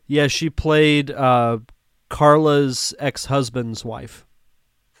 Yeah, she played Carla's ex-husband's wife.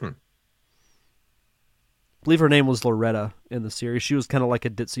 I believe her name was Loretta in the series. She was kind of like a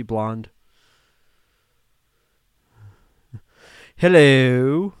ditzy blonde.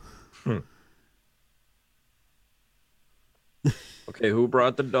 Hello. Okay, who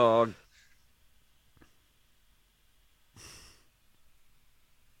brought the dog?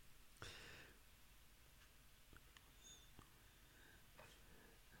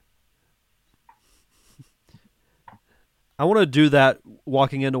 I want to do that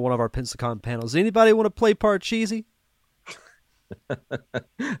walking into one of our Pensacon panels. Anybody want to play part cheesy?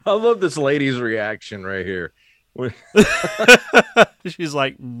 I love this lady's reaction right here. She's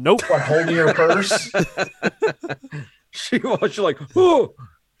like, nope. What, holding her purse? She's like, oh.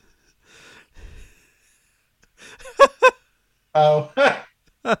 Oh.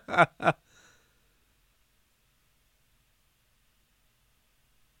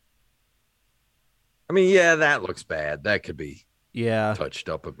 I mean, yeah, that looks bad. That could be Yeah. touched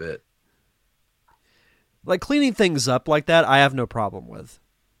up a bit. Like cleaning things up like that, I have no problem with.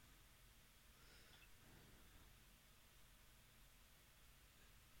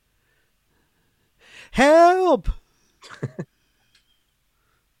 Help!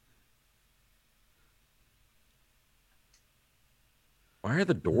 Why are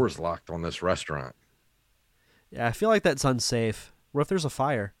the doors locked on this restaurant? Yeah, I feel like that's unsafe. What if there's a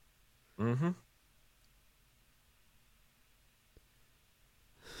fire? Mm-hmm.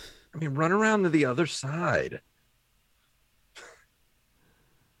 I mean, run around to the other side.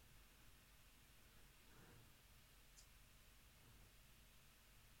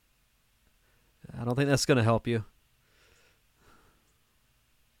 I don't think that's going to help you.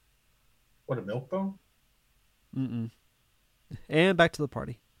 What, a milk bone? Mm-mm. And back to the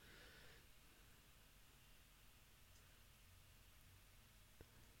party.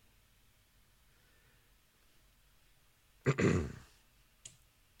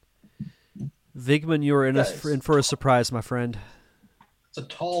 Vigman, you are in for a surprise, my friend. It's a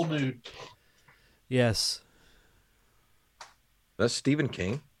tall dude. Yes. That's Stephen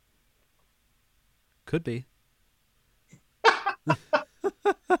King. Could be.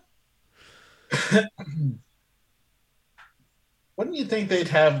 Wouldn't you think they'd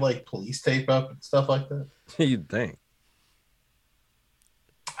have like police tape up and stuff like that? You'd think.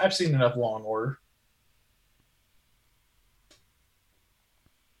 I've seen enough Law and Order.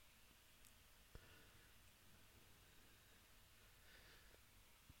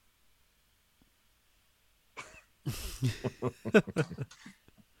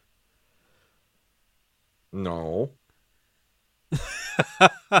 No.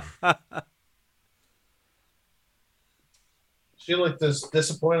 She looked as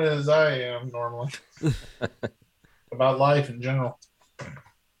disappointed as I am normally about life in general.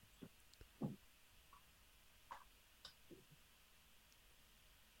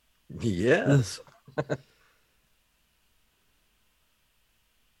 Yes.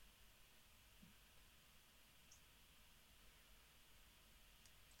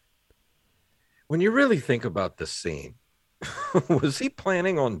 When you really think about this scene, was he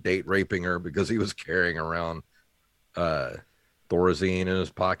planning on date raping her because he was carrying around Thorazine in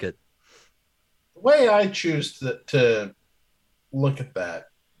his pocket? The way I choose to look at that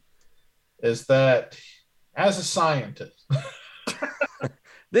is that as a scientist,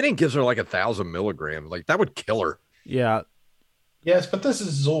 Then he gives her like 1,000 milligrams. Like that would kill her. Yeah. yes, but this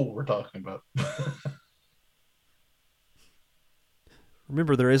is Zool we're talking about.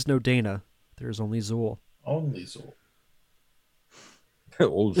 Remember, there is no Dana. There is only Zool. Only Zool.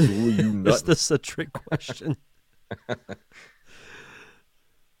 Oh, Zool, you nut. Is this a trick question? All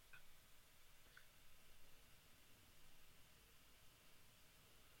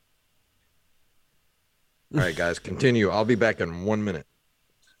right, guys, continue. I'll be back in 1 minute.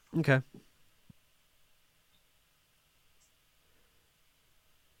 Okay.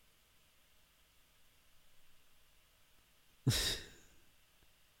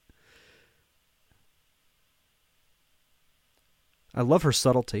 I love her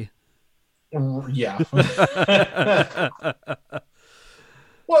subtlety. Yeah.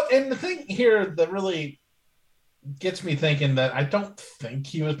 Well, and the thing here that really gets me thinking that I don't think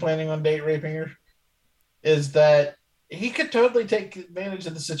he was planning on date raping her is that he could totally take advantage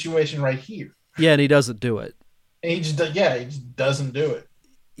of the situation right here. Yeah, and he doesn't do it. And he just doesn't do it.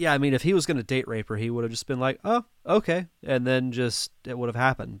 Yeah, I mean, if he was going to date rape her, he would have just been like, "Oh, okay," and then just it would have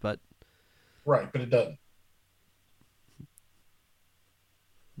happened. But Right, but it doesn't.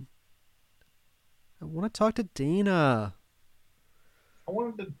 I want to talk to Dana. I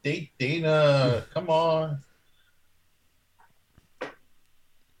wanted to date Dana. Come on.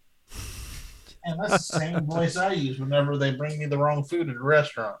 And that's the same voice I use whenever they bring me the wrong food at a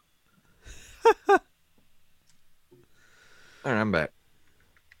restaurant. All right, I'm back.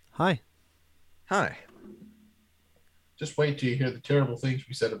 Hi. Hi. Just wait till you hear the terrible things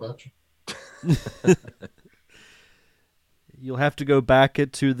we said about you. You'll have to go back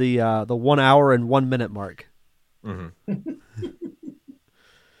it to the 1 hour and 1 minute mark. Mm-hmm.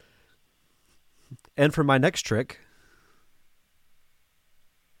 And for my next trick,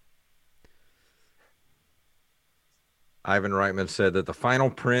 Ivan Reitman said that the final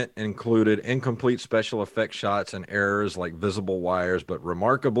print included incomplete special effect shots and errors like visible wires, but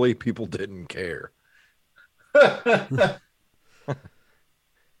remarkably, people didn't care.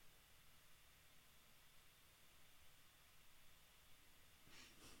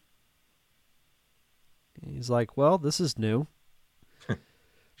 he's like, "Well, this is new."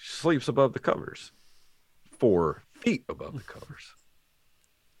 She sleeps above the covers, 4 feet above the covers.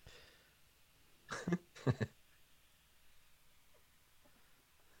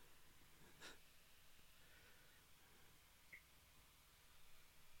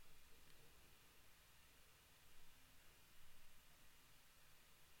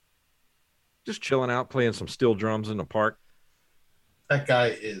 Just chilling out, playing some steel drums in the park. That guy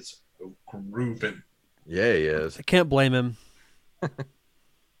is grooving. Yeah, he is. I can't blame him.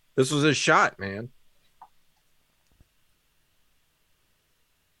 This was his shot, man.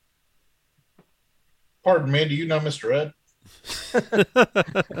 Pardon me, do you know Mr. Ed?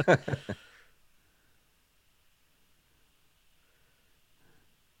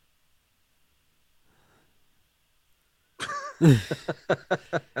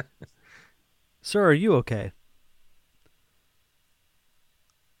 Sir, are you okay?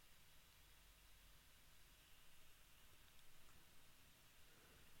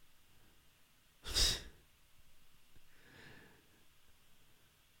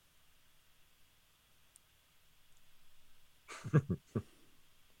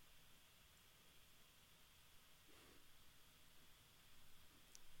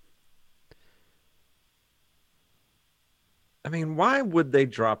 I mean, why would they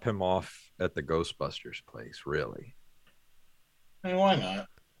drop him off at the Ghostbusters place, really? I mean, why not?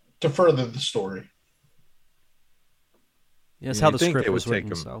 To further the story. Yeah, that's You how the think script they would was take written.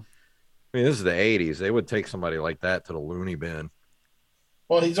 him- So I mean, this is the 80s. They would take somebody like that to the loony bin.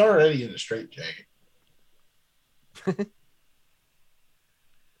 Well, he's already in a straitjacket.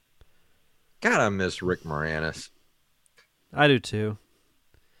 God, I miss Rick Moranis. I do too.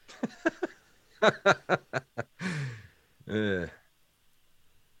 Eh.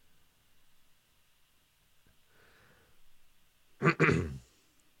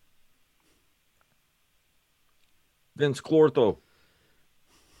 Vince Clortho.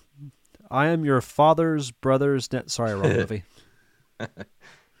 I am your father's brother's sorry, wrong movie.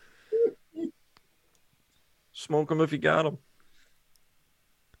 Smoke them if you got them.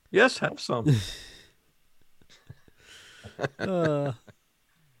 Yes, have some. Uh,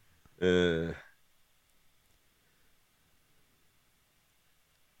 Uh, is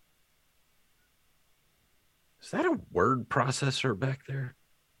that a word processor back there?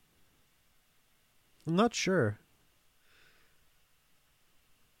 I'm not sure.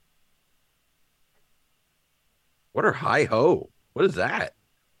 What are hi ho? What is that?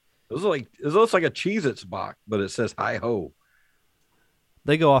 It looks like a Cheez-Its box, but it says hi ho.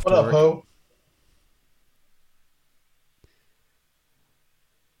 They go off What to up, work. ho?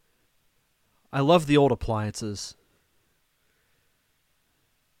 I love the old appliances.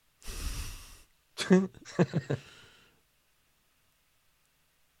 I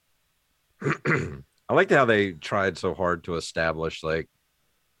liked how they tried so hard to establish like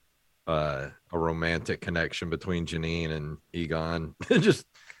a romantic connection between Janine and Egon. It just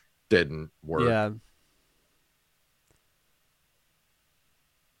didn't work. Yeah.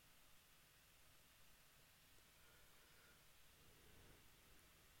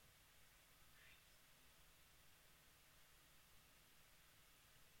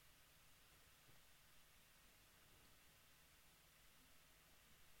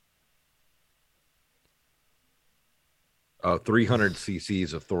 300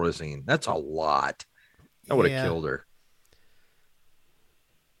 cc's of Thorazine. That's a lot. That would have Yeah. killed her.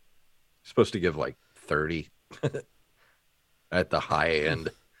 Supposed to give like 30 at the high end.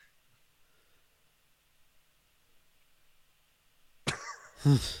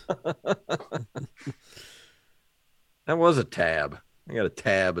 That was a tab. I got a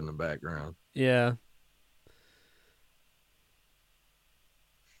tab in the background. Yeah.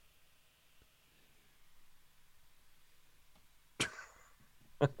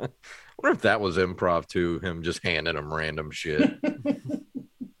 I wonder if that was improv too, him just handing him random shit.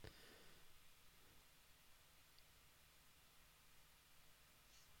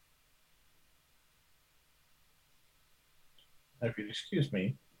 If you'd excuse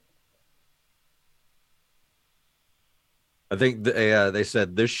me. I think they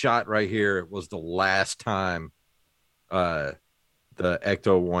said this shot right here was the last time the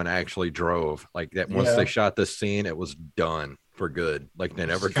Ecto one actually drove. Like that, once they shot this scene, it was done for good. Like they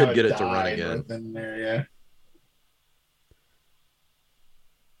never could get it to run again. Right then there, yeah.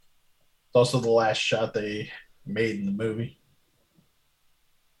 It's also the last shot they made in the movie.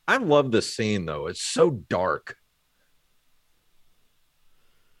 I love this scene though. It's so dark.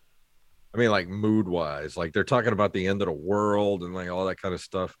 I mean, like mood wise, like they're talking about the end of the world and like all that kind of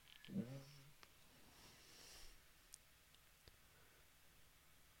stuff.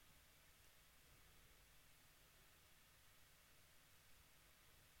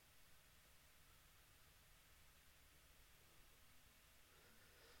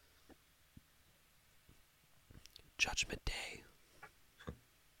 Judgment Day.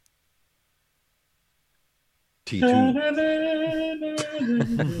 T2.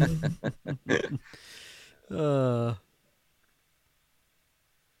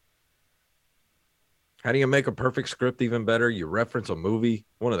 How do you make a perfect script even better? You reference a movie,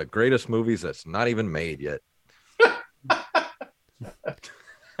 one of the greatest movies that's not even made yet.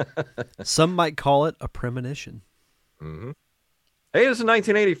 Some might call it a premonition. Mm-hmm. Hey, this is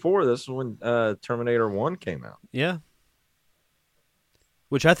 1984. This is when Terminator 1 came out. Yeah.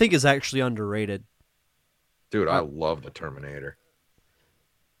 Which I think is actually underrated. Dude, I love the Terminator.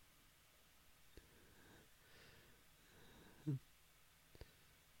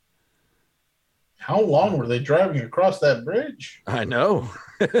 How long were they driving across that bridge? I know.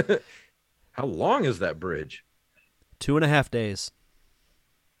 How long is that bridge? 2.5 days.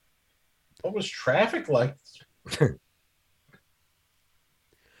 What was traffic like?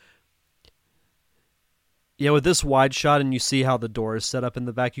 Yeah, with this wide shot and you see how the door is set up in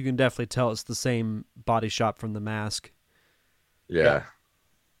the back, you can definitely tell it's the same body shop from The Mask. Yeah.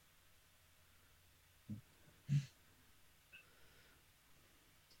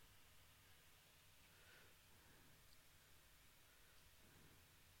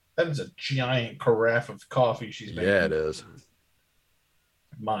 That is a giant carafe of coffee she's making. Yeah, it is.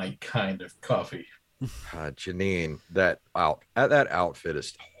 My kind of coffee. Janine, that outfit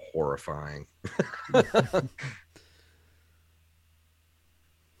is horrifying.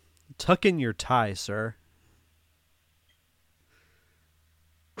 Tuck in your tie, sir.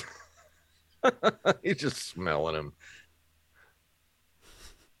 He's just smelling him.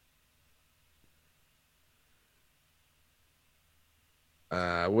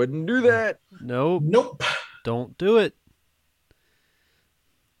 I wouldn't do that. Nope. Don't do it.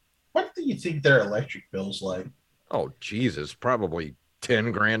 What do you think their electric bill's like? Oh, Jesus. Probably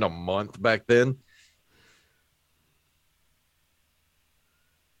 10 grand a month back then.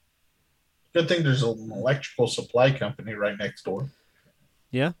 Good thing there's an electrical supply company right next door.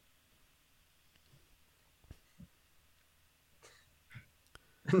 Yeah.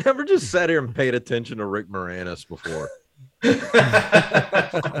 I never just sat here and paid attention to Rick Moranis before.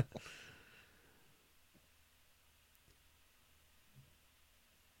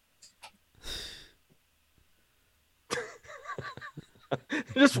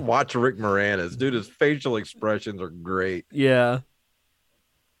 Just watch Rick Moranis. Dude, his facial expressions are great. Yeah.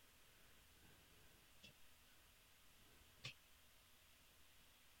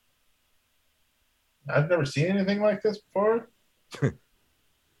 I've never seen anything like this before.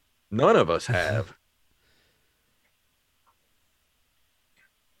 None of us have.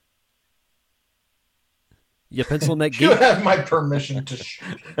 You pencil neck You geek. have my permission to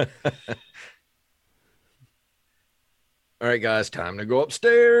shoot. All right, guys, time to go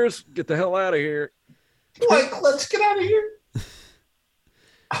upstairs. Get the hell out of here. Like, let's get out of here.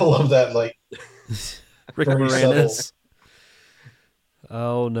 I love that. Like, Rick very Moranis.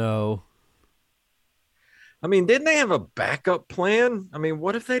 Oh no. I mean, didn't they have a backup plan? I mean,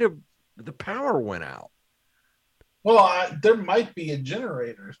 what if the power went out? Well, there might be a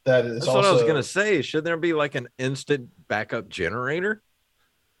generator that is That's also. what I was gonna say. Should there be like an instant backup generator?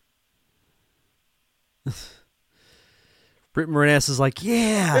 Britt Moranis is like,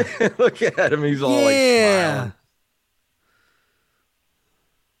 yeah, Look at him. He's all like yeah. smiling.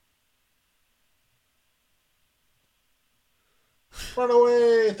 Run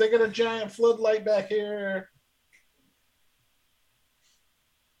away! They got a giant floodlight back here.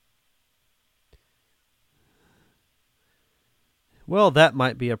 Well, that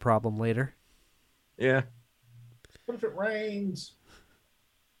might be a problem later. Yeah. What if it rains?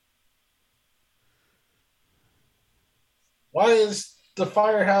 Why is the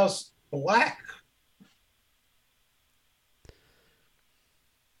firehouse black?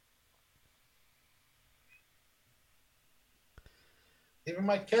 Even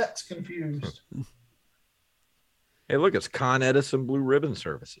my cat's confused. Hey, look, it's Con Edison Blue Ribbon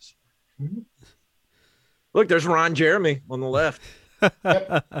Services. Mm-hmm. Look, there's Ron Jeremy on the left.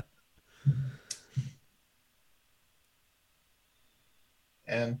 Yep.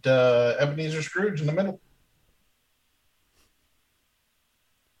 And Ebenezer Scrooge in the middle.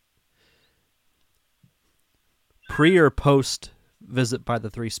 Pre or post visit by the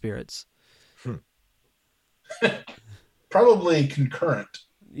three spirits? Probably concurrent.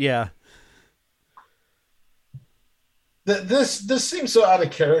 Yeah. This seems so out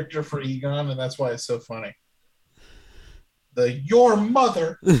of character for Egon, and that's why it's so funny. Your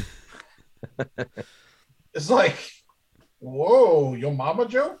mother. It's like, whoa, your mama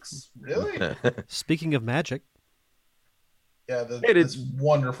jokes? Really? Speaking of magic. Yeah, this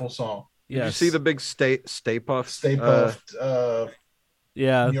wonderful song. Did you see the big Stay Puft? Stay Puft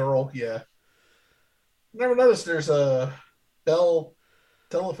yeah. mural? Yeah. Never noticed there's a Bell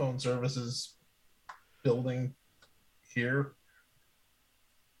Telephone Services building here.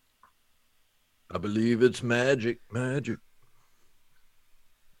 I believe it's magic.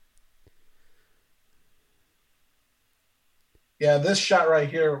 Yeah, this shot right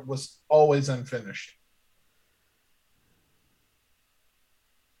here was always unfinished.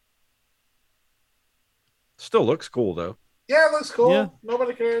 Still looks cool, though. Yeah, it looks cool. Yeah.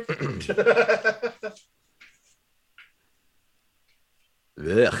 Nobody cares.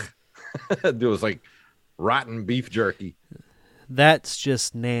 Ugh. It was like rotten beef jerky. That's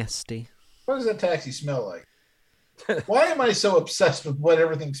just nasty. What does that taxi smell like? Why am I so obsessed with what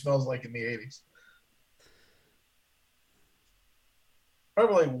everything smells like in the 80s?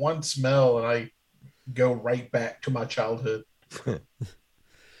 Probably like one smell and I go right back to my childhood.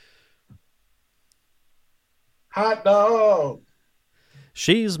 Hot dog.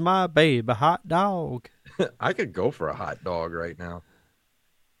 She's my baby hot dog. I could go for a hot dog right now.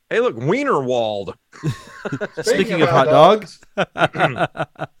 Hey, look, Wienerwald. Speaking of hot dogs.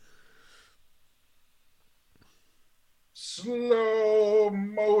 Slow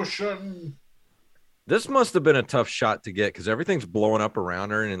motion. This must have been a tough shot to get because everything's blowing up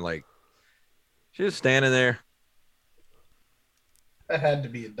around her and like she's just standing there. That had to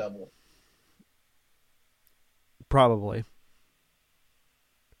be a double. Probably.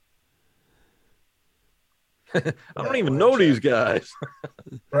 I don't even know these guys.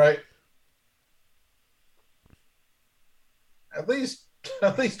 Right. At least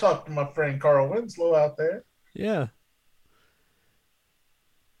talk to my friend Carl Winslow out there. Yeah.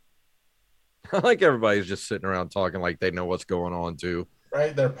 I like everybody's just sitting around talking like they know what's going on too.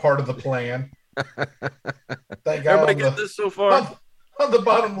 Right? They're part of the plan. That guy Everybody get this so far? on the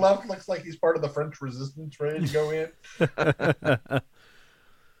bottom left looks like he's part of the French resistance ready to go in.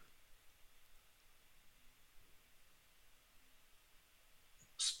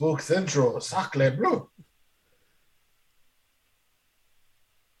 Spook Central, Sacre Bleu.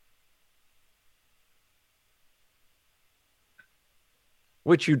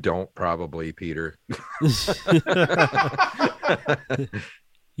 Which you don't probably, Peter.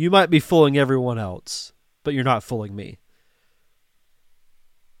 You might be fooling everyone else, but you're not fooling me.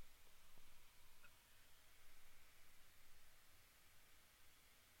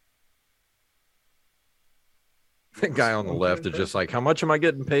 The guy on the left is just like, how much am I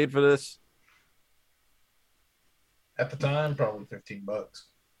getting paid for this? At the time, probably $15.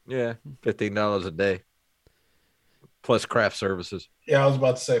 Yeah, $15 a day. Plus craft services. Yeah, I was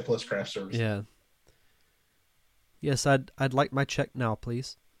about to say plus craft services. Yeah. Yes, I'd like my check now,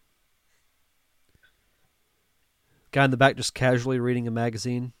 please. Guy in the back just casually reading a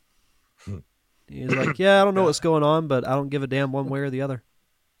magazine. He's like, yeah, I don't know what's going on, but I don't give a damn one way or the other.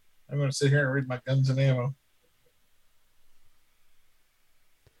 I'm going to sit here and read my guns and ammo.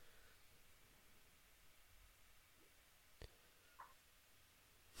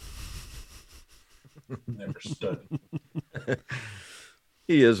 Never study.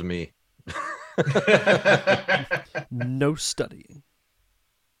 He is me. No studying.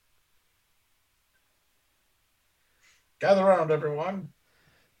 Gather around, everyone.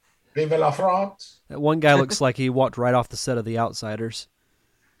 Vive la France. That one guy looks like he walked right off the set of The Outsiders.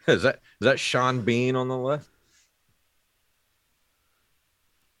 Is that Sean Bean on the left?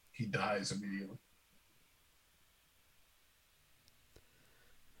 He dies immediately.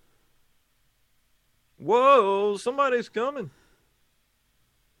 Whoa, somebody's coming.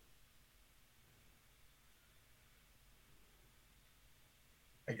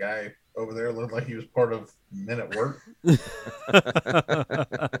 A guy over there looked like he was part of Men at Work.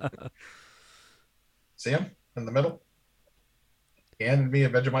 See him in the middle? He handed me a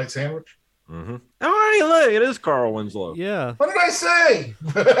Vegemite sandwich. Mm-hmm. Oh, hey, look, it is Carl Winslow. Yeah. What did I say?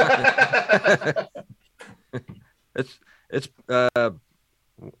 It's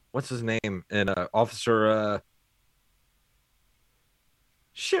what's his name? And Officer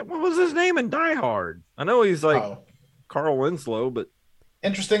shit, what was his name in Die Hard? I know he's like Carl Winslow, but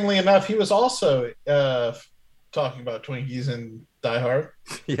interestingly enough, he was also talking about Twinkies in Die Hard.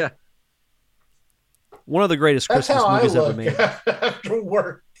 Yeah. One of the greatest That's Christmas how movies I ever look made. after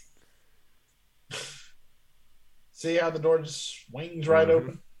work. See how the door just swings right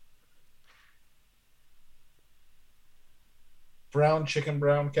open? Brown chicken,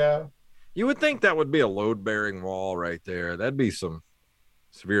 brown cow. You would think that would be a load-bearing wall right there. That'd be some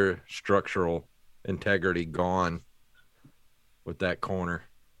severe structural integrity gone with that corner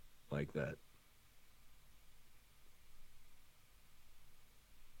like that.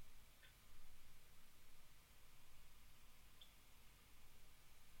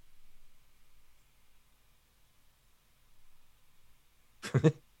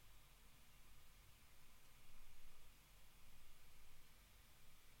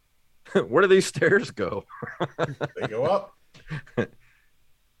 Where do these stairs go? They go up.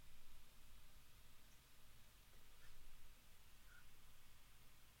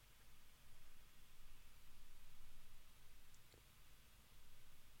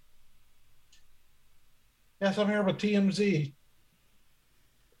 Yes, I'm here with TMZ.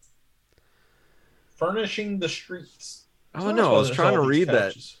 Furnishing the streets. Oh, So no, that's I why was there's trying to all these read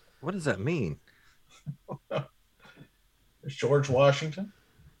that. couches. What does that mean? There's George Washington.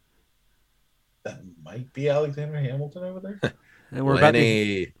 That might be Alexander Hamilton over there. And we're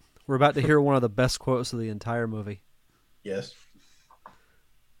about to hear one of the best quotes of the entire movie. Yes.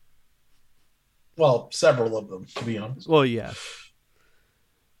 Well, several of them, to be honest. Well, yeah.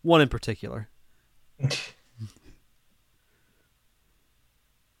 One in particular.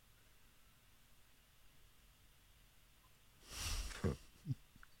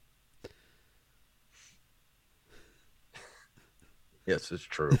 Yes, it's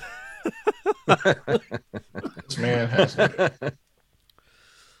true. This man has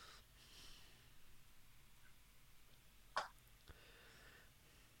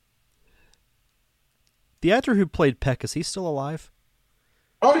The actor who played Peck, is he still alive?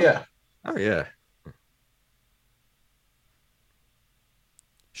 Oh, yeah. Oh, yeah.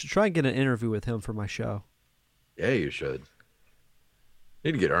 Should try and get an interview with him for my show. Yeah, you should.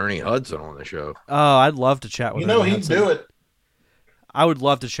 Need to get Ernie Hudson on the show. Oh, I'd love to chat with Ernie He'd Hudson. do it. I would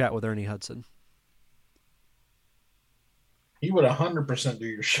love to chat with Ernie Hudson. He would 100% do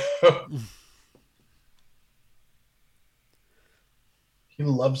your show. He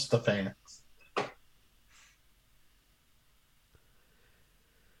loves the fans.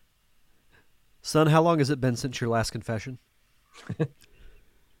 Son, how long has it been since your last confession?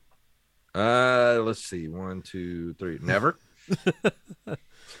 Let's see. 1, 2, 3. Never.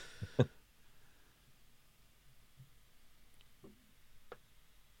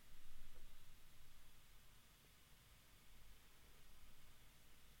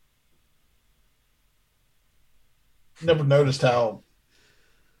 Never noticed how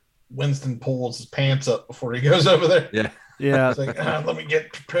Winston pulls his pants up before he goes over there. Yeah. Yeah. It's like, let me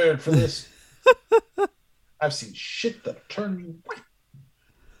get prepared for this. I've seen shit that'll turn you white.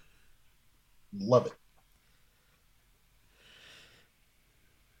 Love it.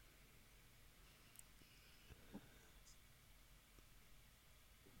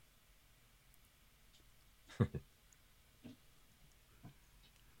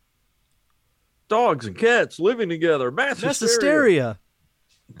 Dogs and cats living together. Mass That's hysteria. hysteria.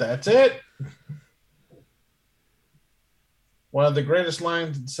 That's it. One of the greatest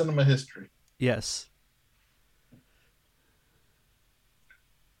lines in cinema history. Yes.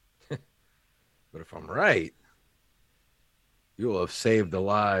 But if I'm right, you will have saved the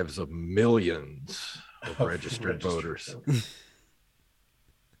lives of millions of registered voters.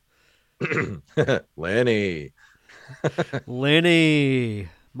 Lenny. Lenny,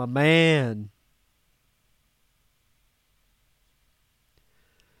 my man.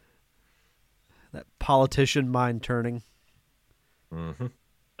 That politician mind turning. Mm-hmm.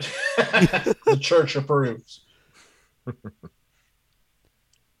 The church approves.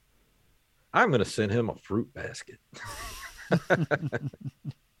 I'm going to send him a fruit basket.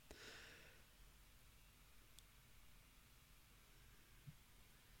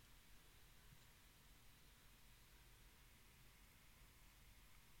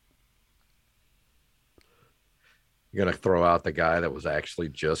 You're going to throw out the guy that was actually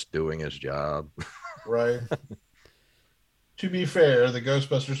just doing his job. Right. To be fair, the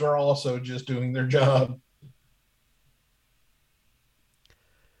Ghostbusters are also just doing their job.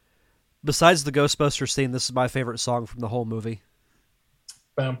 Besides the Ghostbusters scene, this is my favorite song from the whole movie.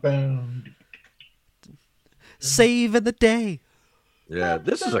 Bam, bam. Saving the day. Yeah,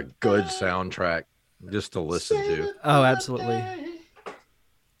 this is a good soundtrack just to listen to. Oh, absolutely.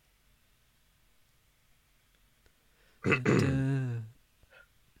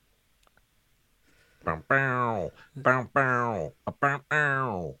 Bow, bow, bow, bow, bow,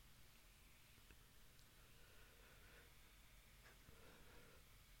 bow.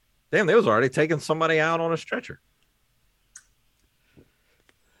 Damn, they was already taking somebody out on a stretcher.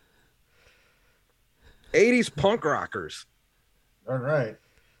 80s punk rockers. All right.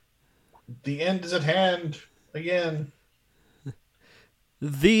 The end is at hand again.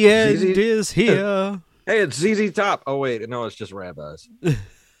 The end ZZ is here. Hey, it's ZZ Top. Oh, wait. No, it's just rabbis.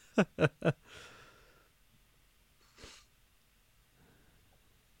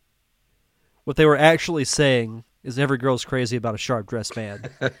 What they were actually saying is every girl's crazy about a sharp dressed man.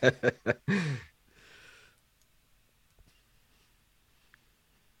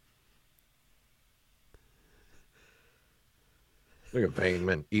 Look at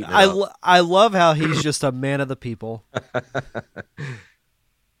Bateman eating it up. I love how he's just a man of the people.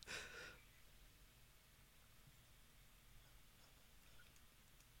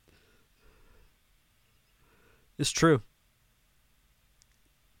 It's true.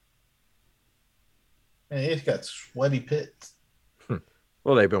 And he's got sweaty pits.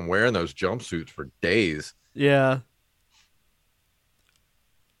 Well, they've been wearing those jumpsuits for days. Yeah.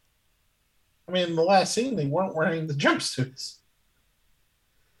 I mean, in the last scene, they weren't wearing the jumpsuits.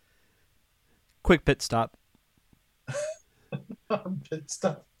 Quick pit stop. Pit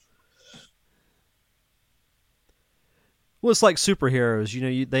stop. Well, it's like superheroes. You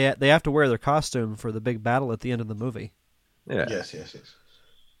know, they have to wear their costume for the big battle at the end of the movie. Yeah. Yes. It's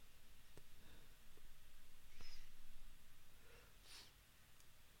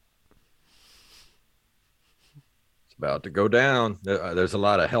about to go down. There's a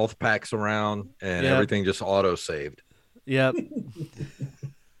lot of health packs around, and everything just auto-saved. Yep.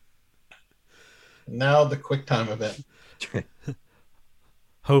 Now the quick time event.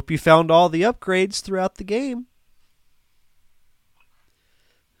 Hope you found all the upgrades throughout the game.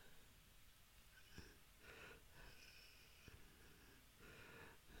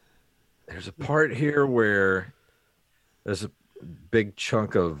 There's a part here where there's a big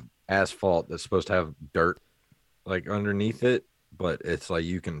chunk of asphalt that's supposed to have dirt like underneath it, but it's like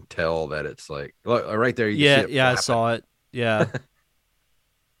you can tell that it's like look, right there. You can see it I saw it. Yeah.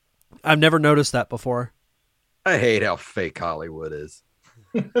 I've never noticed that before. I hate how fake Hollywood is.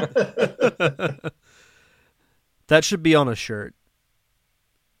 That should be on a shirt.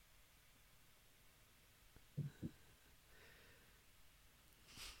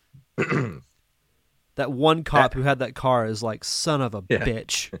 That one cop who had that car is like, son of a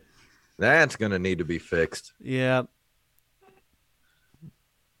bitch. That's going to need to be fixed. Yeah.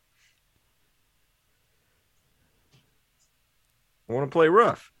 I want to play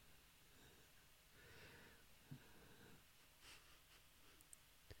rough.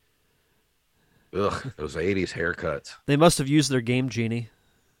 Ugh, those 80s haircuts. They must have used their Game Genie.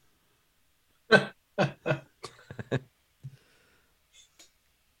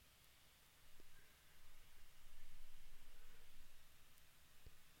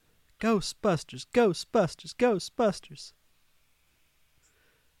 Ghostbusters, Ghostbusters, Ghostbusters.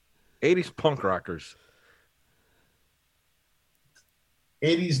 80s punk rockers.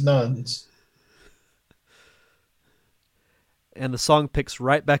 80s nuns. And the song picks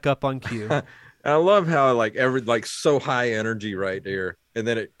right back up on cue. I love how like so high energy right there, and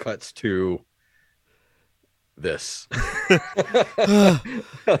then it cuts to this.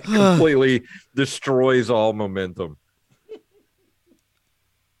 Completely destroys all momentum.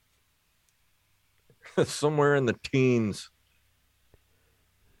 Somewhere in the teens.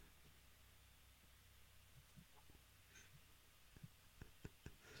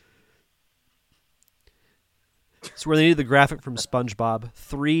 It's where they need the graphic from SpongeBob.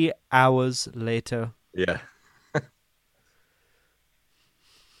 3 hours later. Yeah.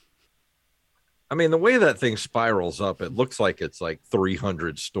 I mean, the way that thing spirals up, it looks like it's like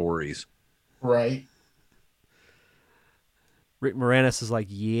 300 stories. Right. Rick Moranis is like,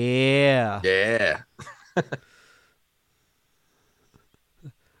 yeah. Yeah.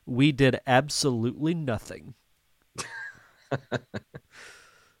 We did absolutely nothing.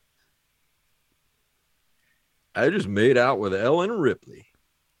 I just made out with Ellen Ripley.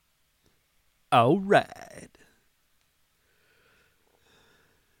 All right.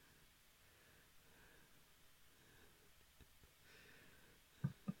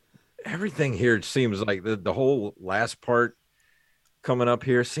 Everything here seems like the whole last part coming up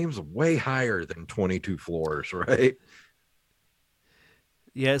here seems way higher than 22 floors, right?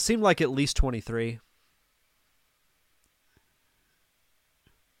 Yeah, it seemed like at least 23.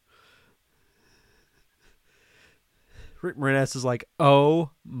 Rick Moranis is like,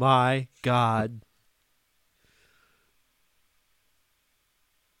 oh my God.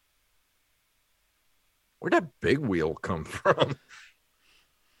 Where'd that big wheel come from?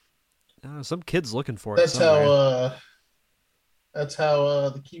 Some kid's looking for it That's somewhere. how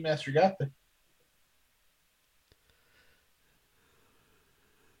the Keymaster got there.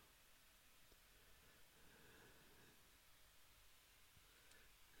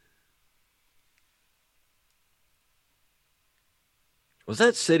 Was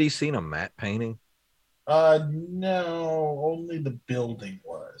that city scene a matte painting? No, only the building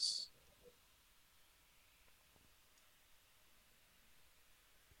was.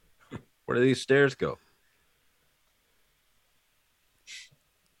 Where do these stairs go?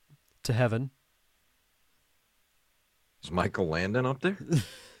 To heaven. Is Michael Landon up there?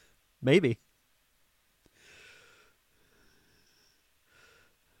 Maybe.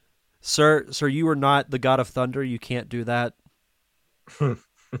 Sir, you are not the god of thunder. You can't do that.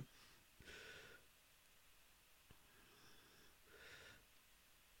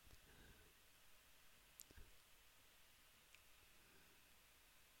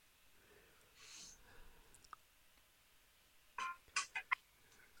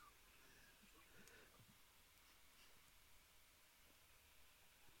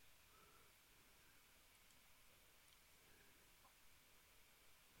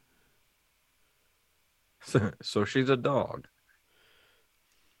 So she's a dog.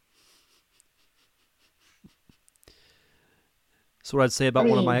 That's what I'd say about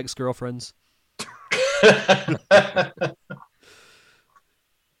one of my ex-girlfriends. What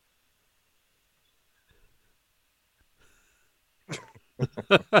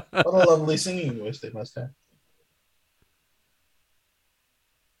a lovely singing voice they must have.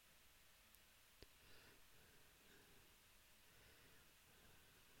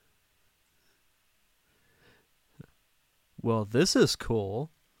 Well, this is cool.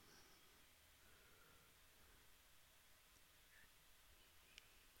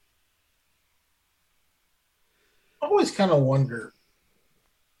 I always kind of wonder,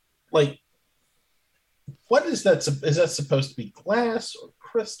 like, what is that? Is that supposed to be glass or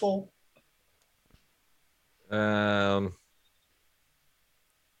crystal? It's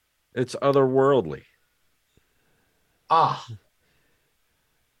otherworldly. Ah,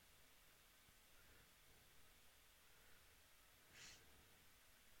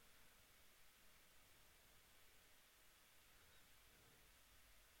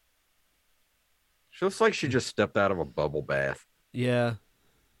 She looks like she just stepped out of a bubble bath. Yeah.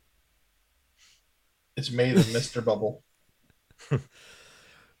 it's made of Mr. Bubble.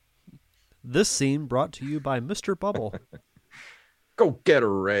 This scene brought to you by Mr. Bubble. Go get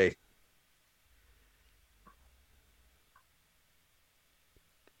her, Ray.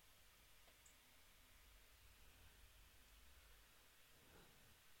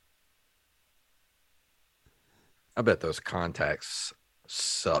 I bet those contacts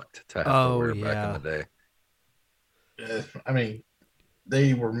sucked to have to wear back in the day. I mean,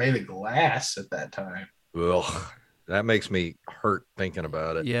 they were made of glass at that time. Ugh, that makes me hurt thinking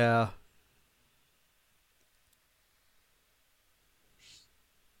about it. Yeah.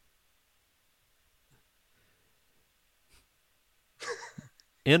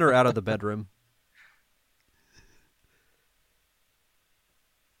 In or out of the bedroom?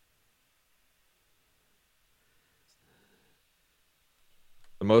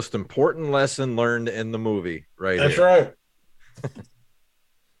 The most important lesson learned in the movie, right? That's here. right.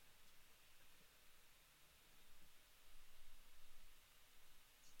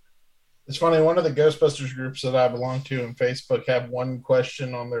 It's funny. One of the Ghostbusters groups that I belong to in Facebook have one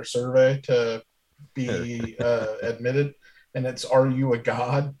question on their survey to be admitted, and it's, "Are you a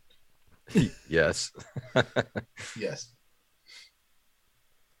god?" Yes. Yes.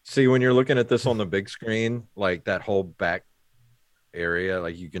 See, when you're looking at this on the big screen, like that whole back area,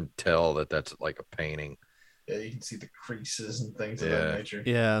 like you can tell that that's like a painting. Yeah, you can see the creases and things of Yeah. that nature.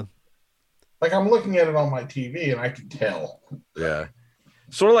 Yeah. Like I'm looking at it on my TV and I can tell. Yeah.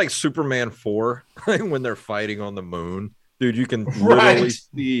 Sort of like Superman 4 when they're fighting on the moon. Dude, you can literally Right.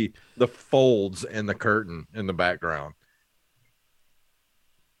 see the folds in the curtain in the background.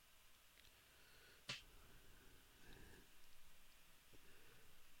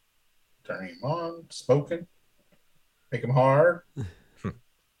 Turning him on, smoking, make him hard.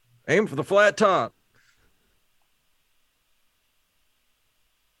 Aim for the flat top.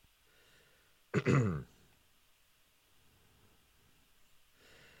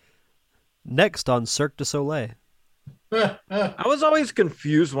 Next on Cirque du Soleil. I was always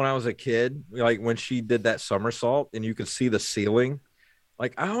confused when I was a kid, like when she did that somersault and you could see the ceiling.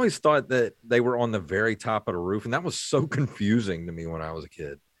 Like I always thought that they were on the very top of the roof, and that was so confusing to me when I was a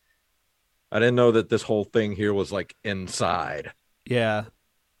kid. I didn't know that this whole thing here was like inside. Yeah.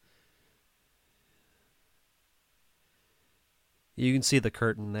 You can see the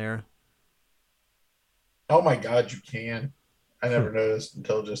curtain there. Oh my God, you can. I never noticed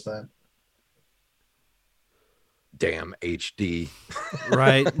until just then. Damn HD.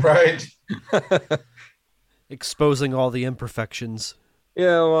 Right. Right. Exposing all the imperfections.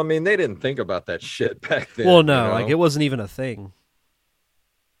 Yeah, well, I mean, they didn't think about that shit back then. Well, no, you know? like it wasn't even a thing.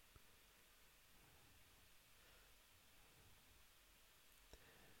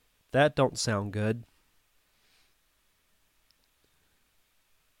 That don't sound good.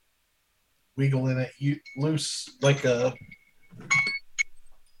 Wiggling it loose like a.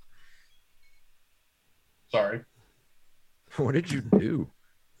 Sorry. What did you do?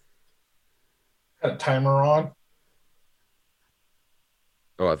 Got a timer on.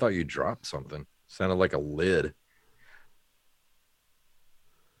 Oh, I thought you dropped something. Sounded like a lid.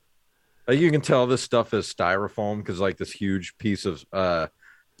 You can tell this stuff is styrofoam because like this huge piece of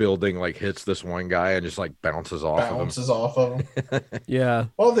building like hits this one guy and just like bounces off Off of him. Yeah.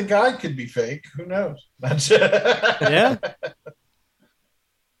 Well, the guy could be fake. Who knows? Yeah.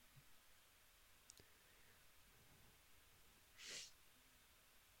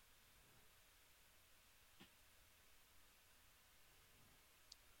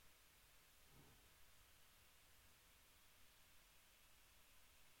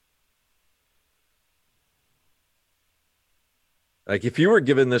 Like if you were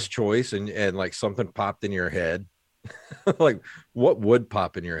given this choice and like something popped in your head, like what would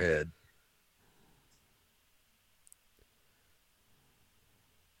pop in your head?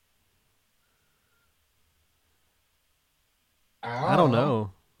 I don't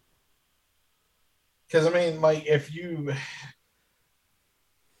know. Because I mean, like, if you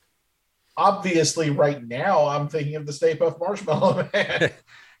obviously right now, I'm thinking of the Stay Puft Marshmallow Man.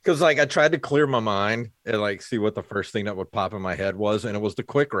 Because like I tried to clear my mind and like see what the first thing that would pop in my head was, and it was the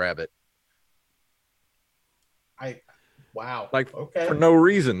Quick Rabbit. Wow. Like Okay. for no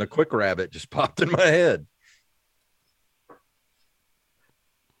reason, the Quick Rabbit just popped in my head.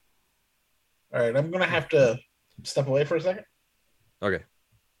 All right, I'm gonna have to step away for a second. Okay.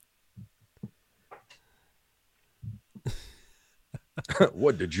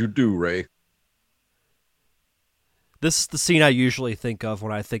 What did you do, Ray? This is the scene I usually think of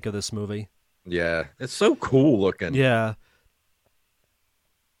when I think of this movie. Yeah, it's so cool looking. Yeah.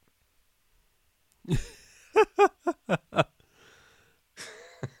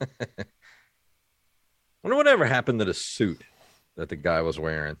 Wonder whatever happened to the suit that the guy was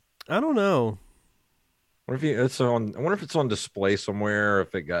wearing. I don't know. I wonder if it's on display somewhere or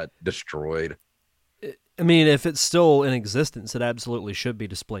if it got destroyed. I mean, if it's still in existence, it absolutely should be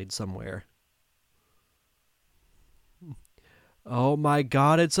displayed somewhere. Oh my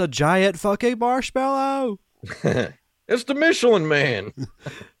God, it's a giant fucking marshmallow. It's the Michelin Man.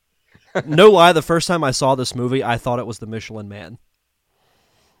 No lie, the first time I saw this movie, I thought it was the Michelin Man.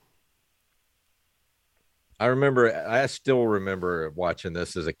 I still remember watching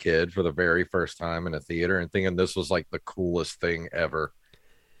this as a kid for the very first time in a theater and thinking this was like the coolest thing ever.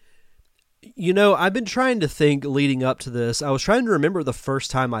 You know, I've been trying to think leading up to this. I was trying to remember the first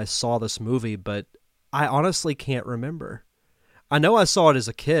time I saw this movie, but I honestly can't remember. I know I saw it as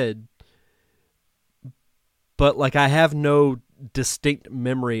a kid, but like I have no distinct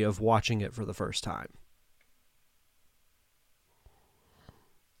memory of watching it for the first time.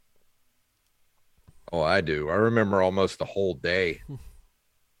 Oh, I do. I remember almost the whole day.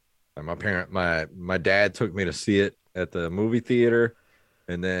 And my dad took me to see it at the movie theater,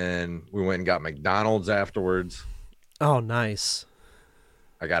 and then we went and got McDonald's afterwards. Oh, nice.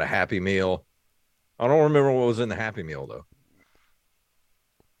 I got a Happy Meal. I don't remember what was in the Happy Meal though.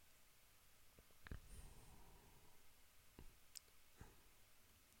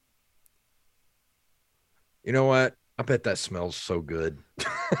 You know what? I bet that smells so good.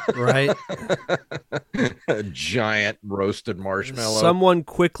 Right? A giant roasted marshmallow. Someone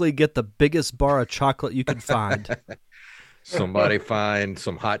quickly get the biggest bar of chocolate you can find. Somebody find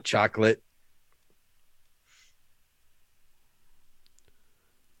some hot chocolate.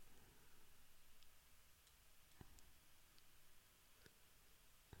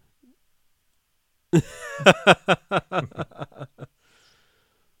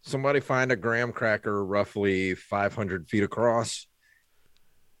 Somebody find a graham cracker roughly 500 feet across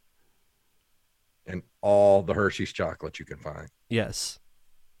and all the Hershey's chocolate you can find. Yes.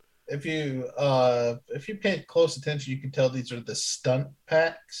 If you pay close attention, you can tell these are the stunt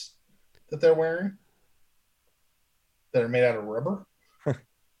packs that they're wearing that are made out of rubber.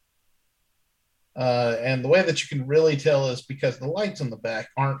 And the way that you can really tell is because the lights on the back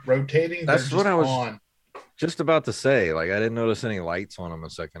aren't rotating. That's what I was on. Just about to say. Like, I didn't notice any lights on them a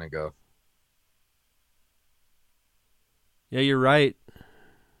second ago. Yeah, you're right.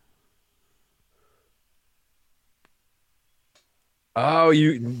 Oh,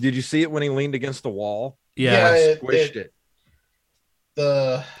 did you see it when he leaned against the wall? Yeah. Squished it.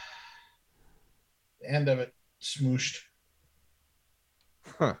 The end of it smooshed.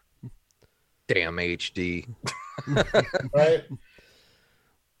 Huh. Damn HD. Right.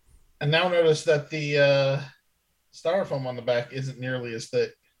 And now notice that the styrofoam on the back isn't nearly as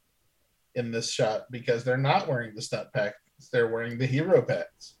thick in this shot because they're not wearing the stunt packs. They're wearing the hero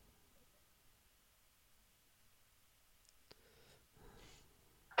packs.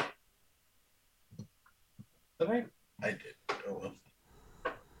 Did I did. Oh,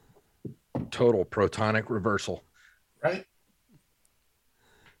 well. Total protonic reversal. Right?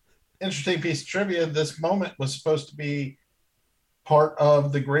 Interesting piece of trivia. This moment was supposed to be part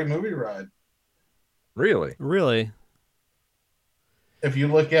of the Great Movie Ride. Really? Really? If you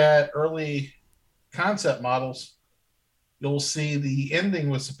look at early concept models, you'll see the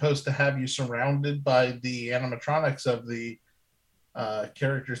ending was supposed to have you surrounded by the animatronics of the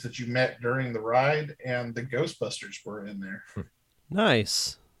characters that you met during the ride, and the Ghostbusters were in there.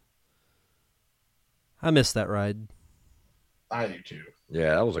 Nice. I missed that ride. I do too.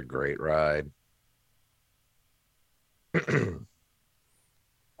 Yeah, that was a great ride. I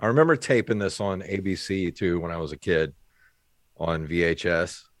remember taping this on ABC too when I was a kid on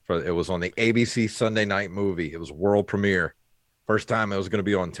VHS. It was on the ABC Sunday Night Movie. It was world premiere. First time it was going to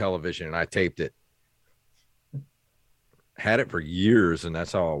be on television, and I taped it. Had it for years, and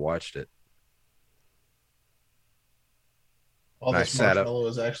that's how I watched it. All this marshmallow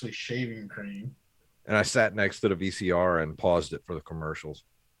is actually shaving cream. And I sat next to the VCR and paused it for the commercials.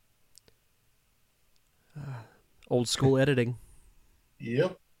 Old school editing.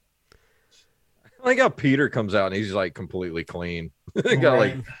 Yep. I like how Peter comes out and he's like completely clean. Got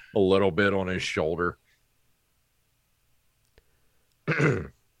like a little bit on his shoulder. I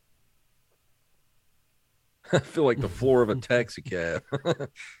feel like the floor of a taxi cab.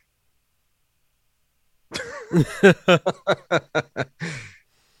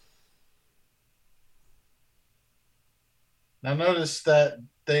 Now notice that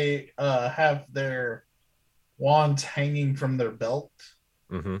they have their wands hanging from their belt.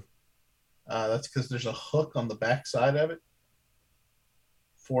 Mm-hmm. That's because there's a hook on the back side of it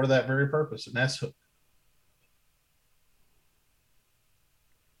for that very purpose, an S hook.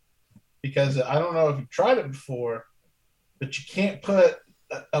 Because I don't know if you've tried it before, but you can't put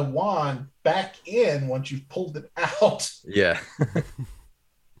a wand back in once you've pulled it out. Yeah.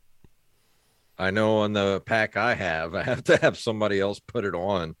 I know on the pack I have to have somebody else put it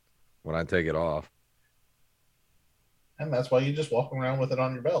on when I take it off. And that's why you just walk around with it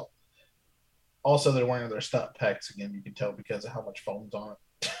on your belt. Also, they're wearing their stunt packs again. You can tell because of how much foam's on it.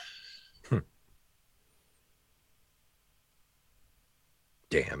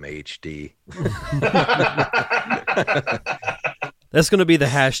 Damn HD. That's going to be the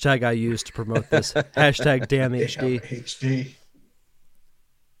hashtag I use to promote this. Hashtag damn HD. HD.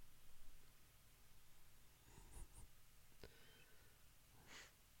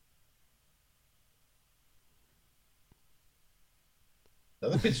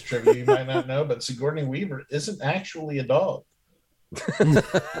 Another piece of trivia you might not know, but Sigourney Weaver isn't actually a dog.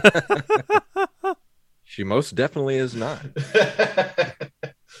 She most definitely is not.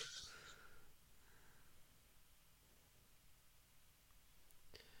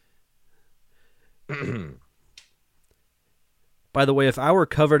 By the way, if I were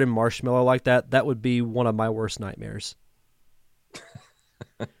covered in marshmallow like that, that would be one of my worst nightmares.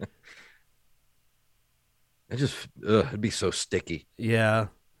 It'd be so sticky. Yeah.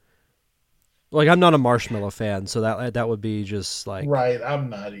 Like, I'm not a marshmallow fan, so that would be just like... Right, I'm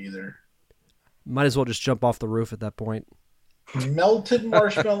not either. Might as well just jump off the roof at that point. Melted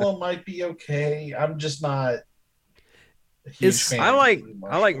marshmallow might be okay. I'm just not a huge fan.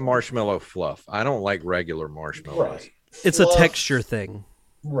 I like marshmallow fluff. I don't like regular marshmallows. Right. It's Fluff, a texture thing.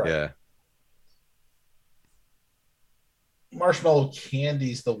 Right. Yeah. Marshmallow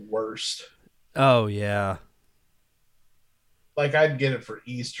candy's the worst. Oh, yeah. Like, I'd get it for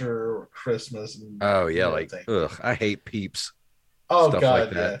Easter or Christmas. And Oh yeah, everything. I hate Peeps. Oh Stuff God,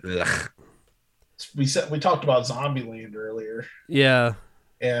 like that. yeah. Ugh. We talked about Zombieland earlier, Yeah.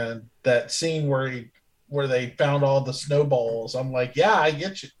 and that scene where they found all the snowballs. I'm like, yeah, I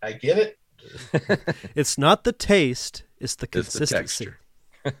get you, I get it. It's not the taste, it's the It's the consistency. texture.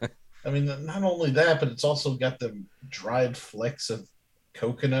 I mean, not only that, but it's also got the dried flecks of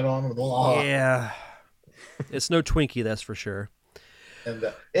coconut on it. Yeah. It's no Twinkie, that's for sure.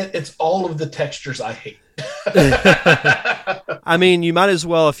 And it's all of the textures I hate. I mean, you might as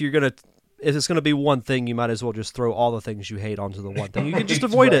well, if it's going to be one thing, you might as well just throw all the things you hate onto the one thing. You can just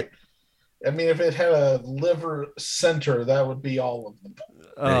avoid it. I mean, if it had a liver center, that would be all of them.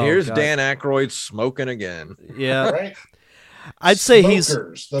 And here's Dan Aykroyd smoking again. Yeah. Right? I'd say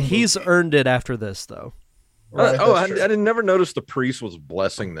Smokers, he's earned it after this, though. Right, I didn't never notice the priest was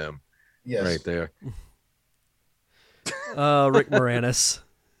blessing them. Yes. Right there. Rick Moranis.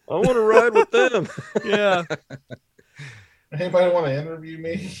 I want to ride with them. Yeah. Anybody want to interview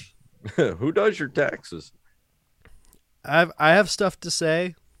me? Who does your taxes? I have stuff to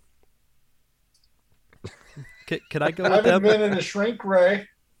say. Can I go with I haven't them? been in a shrink ray.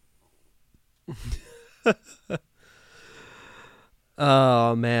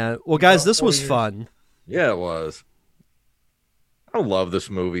 Oh man. Well, guys, this was fun. Yeah, it was. I love this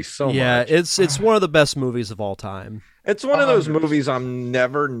movie so much. Yeah, it's one of the best movies of all time. It's one of those movies I'm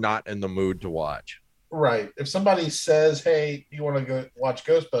never not in the mood to watch. Right. If somebody says, "Hey, you want to go watch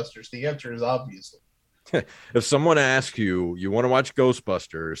Ghostbusters?" the answer is obviously. If someone asks you want to watch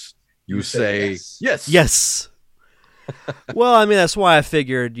Ghostbusters, you say yes. Yes. Well, I mean, that's why I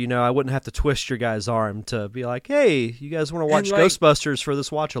figured, I wouldn't have to twist your guys' arm to be like, hey, you guys want to watch Ghostbusters for this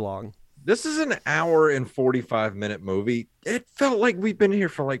watch along? This is an hour and 45-minute movie. It felt like we've been here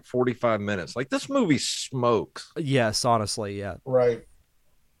for like 45 minutes. Like, this movie smokes. Yes, honestly, yeah. Right.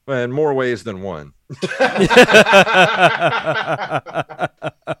 In more ways than one.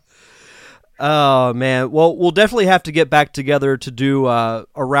 Oh, man. Well, we'll definitely have to get back together to do a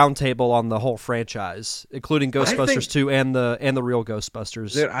roundtable on the whole franchise, including Ghostbusters 2 and the real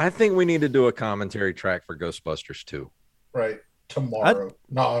Ghostbusters. Dude, I think we need to do a commentary track for Ghostbusters 2. Right. Tomorrow.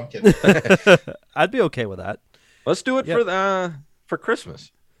 No, I'm kidding. I'd be okay with that. Let's do it for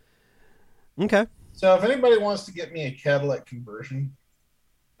Christmas. Okay. So if anybody wants to get me a Cadillac conversion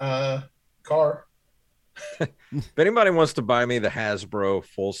car. If anybody wants to buy me the Hasbro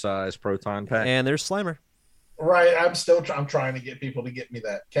full-size Proton Pack. And there's Slimer. Right. I'm trying to get people to get me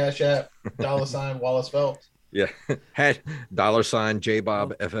that. Cash App, $ Wallace Phelps. Yeah. $$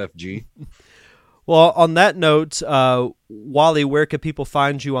 JBob FFG. Well, on that note, Wally, where can people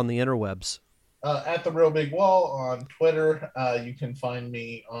find you on the interwebs? At the Real Big Wall on Twitter. You can find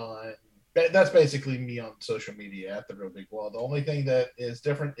me on. That's basically me on social media at the Real Big Wall. The only thing that is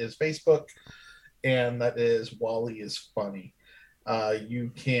different is Facebook, and that is Wally is Funny.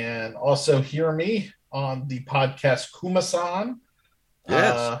 You can also hear me on the podcast Kumasan.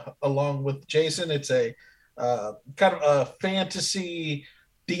 Yes. Along with Jason. It's a kind of a fantasy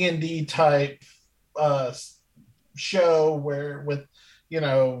D&D type show with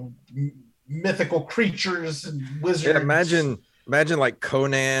mythical creatures and wizards. Yeah, imagine like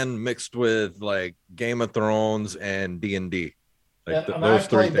Conan mixed with like Game of Thrones and D&D. Like and I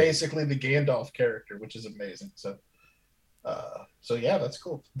play basically the Gandalf character, which is amazing. So yeah, that's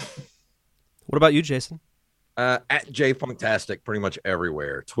cool. What about you, Jason? At JFunktastic, pretty much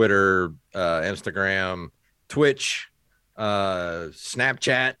everywhere. Twitter, Instagram, Twitch,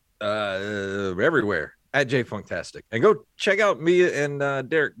 Snapchat, everywhere. At JFunktastic. And go check out me and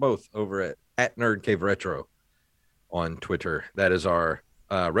Derek both over at Nerd Cave Retro on Twitter. That is our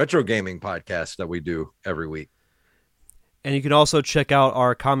retro gaming podcast that we do every week. And you can also check out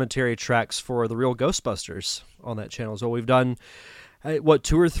our commentary tracks for the real Ghostbusters on that channel as well. We've done, 2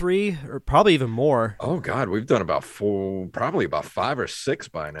 or 3, or probably even more. Oh God, we've done about 5 or 6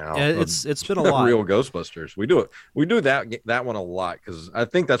 by now. Yeah, it's been a lot. Real Ghostbusters. We do that one a lot because I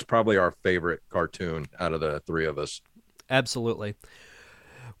think that's probably our favorite cartoon out of the 3 of us. Absolutely.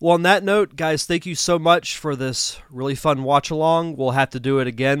 Well, on that note, guys, thank you so much for this really fun watch along. We'll have to do it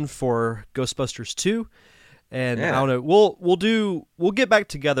again for Ghostbusters 2. And I don't know, we'll get back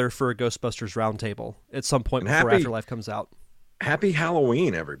together for a Ghostbusters roundtable at some point before Afterlife comes out. Happy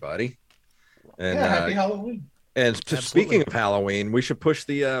Halloween, everybody. And happy Halloween. And speaking of Halloween, we should push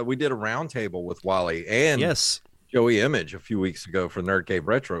we did a roundtable with Wally and Joey Image a few weeks ago for Nerd Cave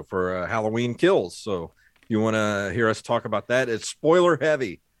Retro for Halloween Kills. So if you want to hear us talk about that, it's spoiler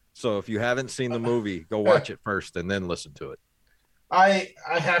heavy. So if you haven't seen the movie, go watch it first and then listen to it. I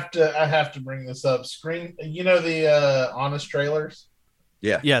have to bring this up. The Honest Trailers?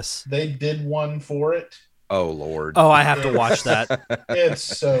 Yeah. Yes. They did one for it. Oh Lord. Oh, I have to watch that. It's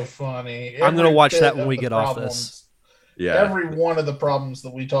so funny. I'm going to watch that when we get off this. Yeah. Every one of the problems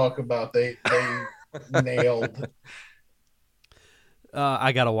that we talk about, they nailed.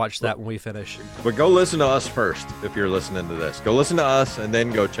 I got to watch that when we finish. But go listen to us first if you're listening to this. Go listen to us and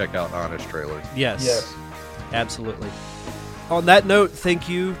then go check out Honest Trailers. Yes. Absolutely. On that note, thank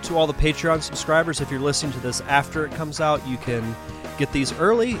you to all the Patreon subscribers. If you're listening to this after it comes out, you can get these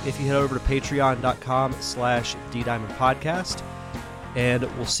early if you head over to patreon.com/DDiamondPodcast. And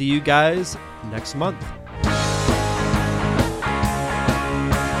we'll see you guys next month.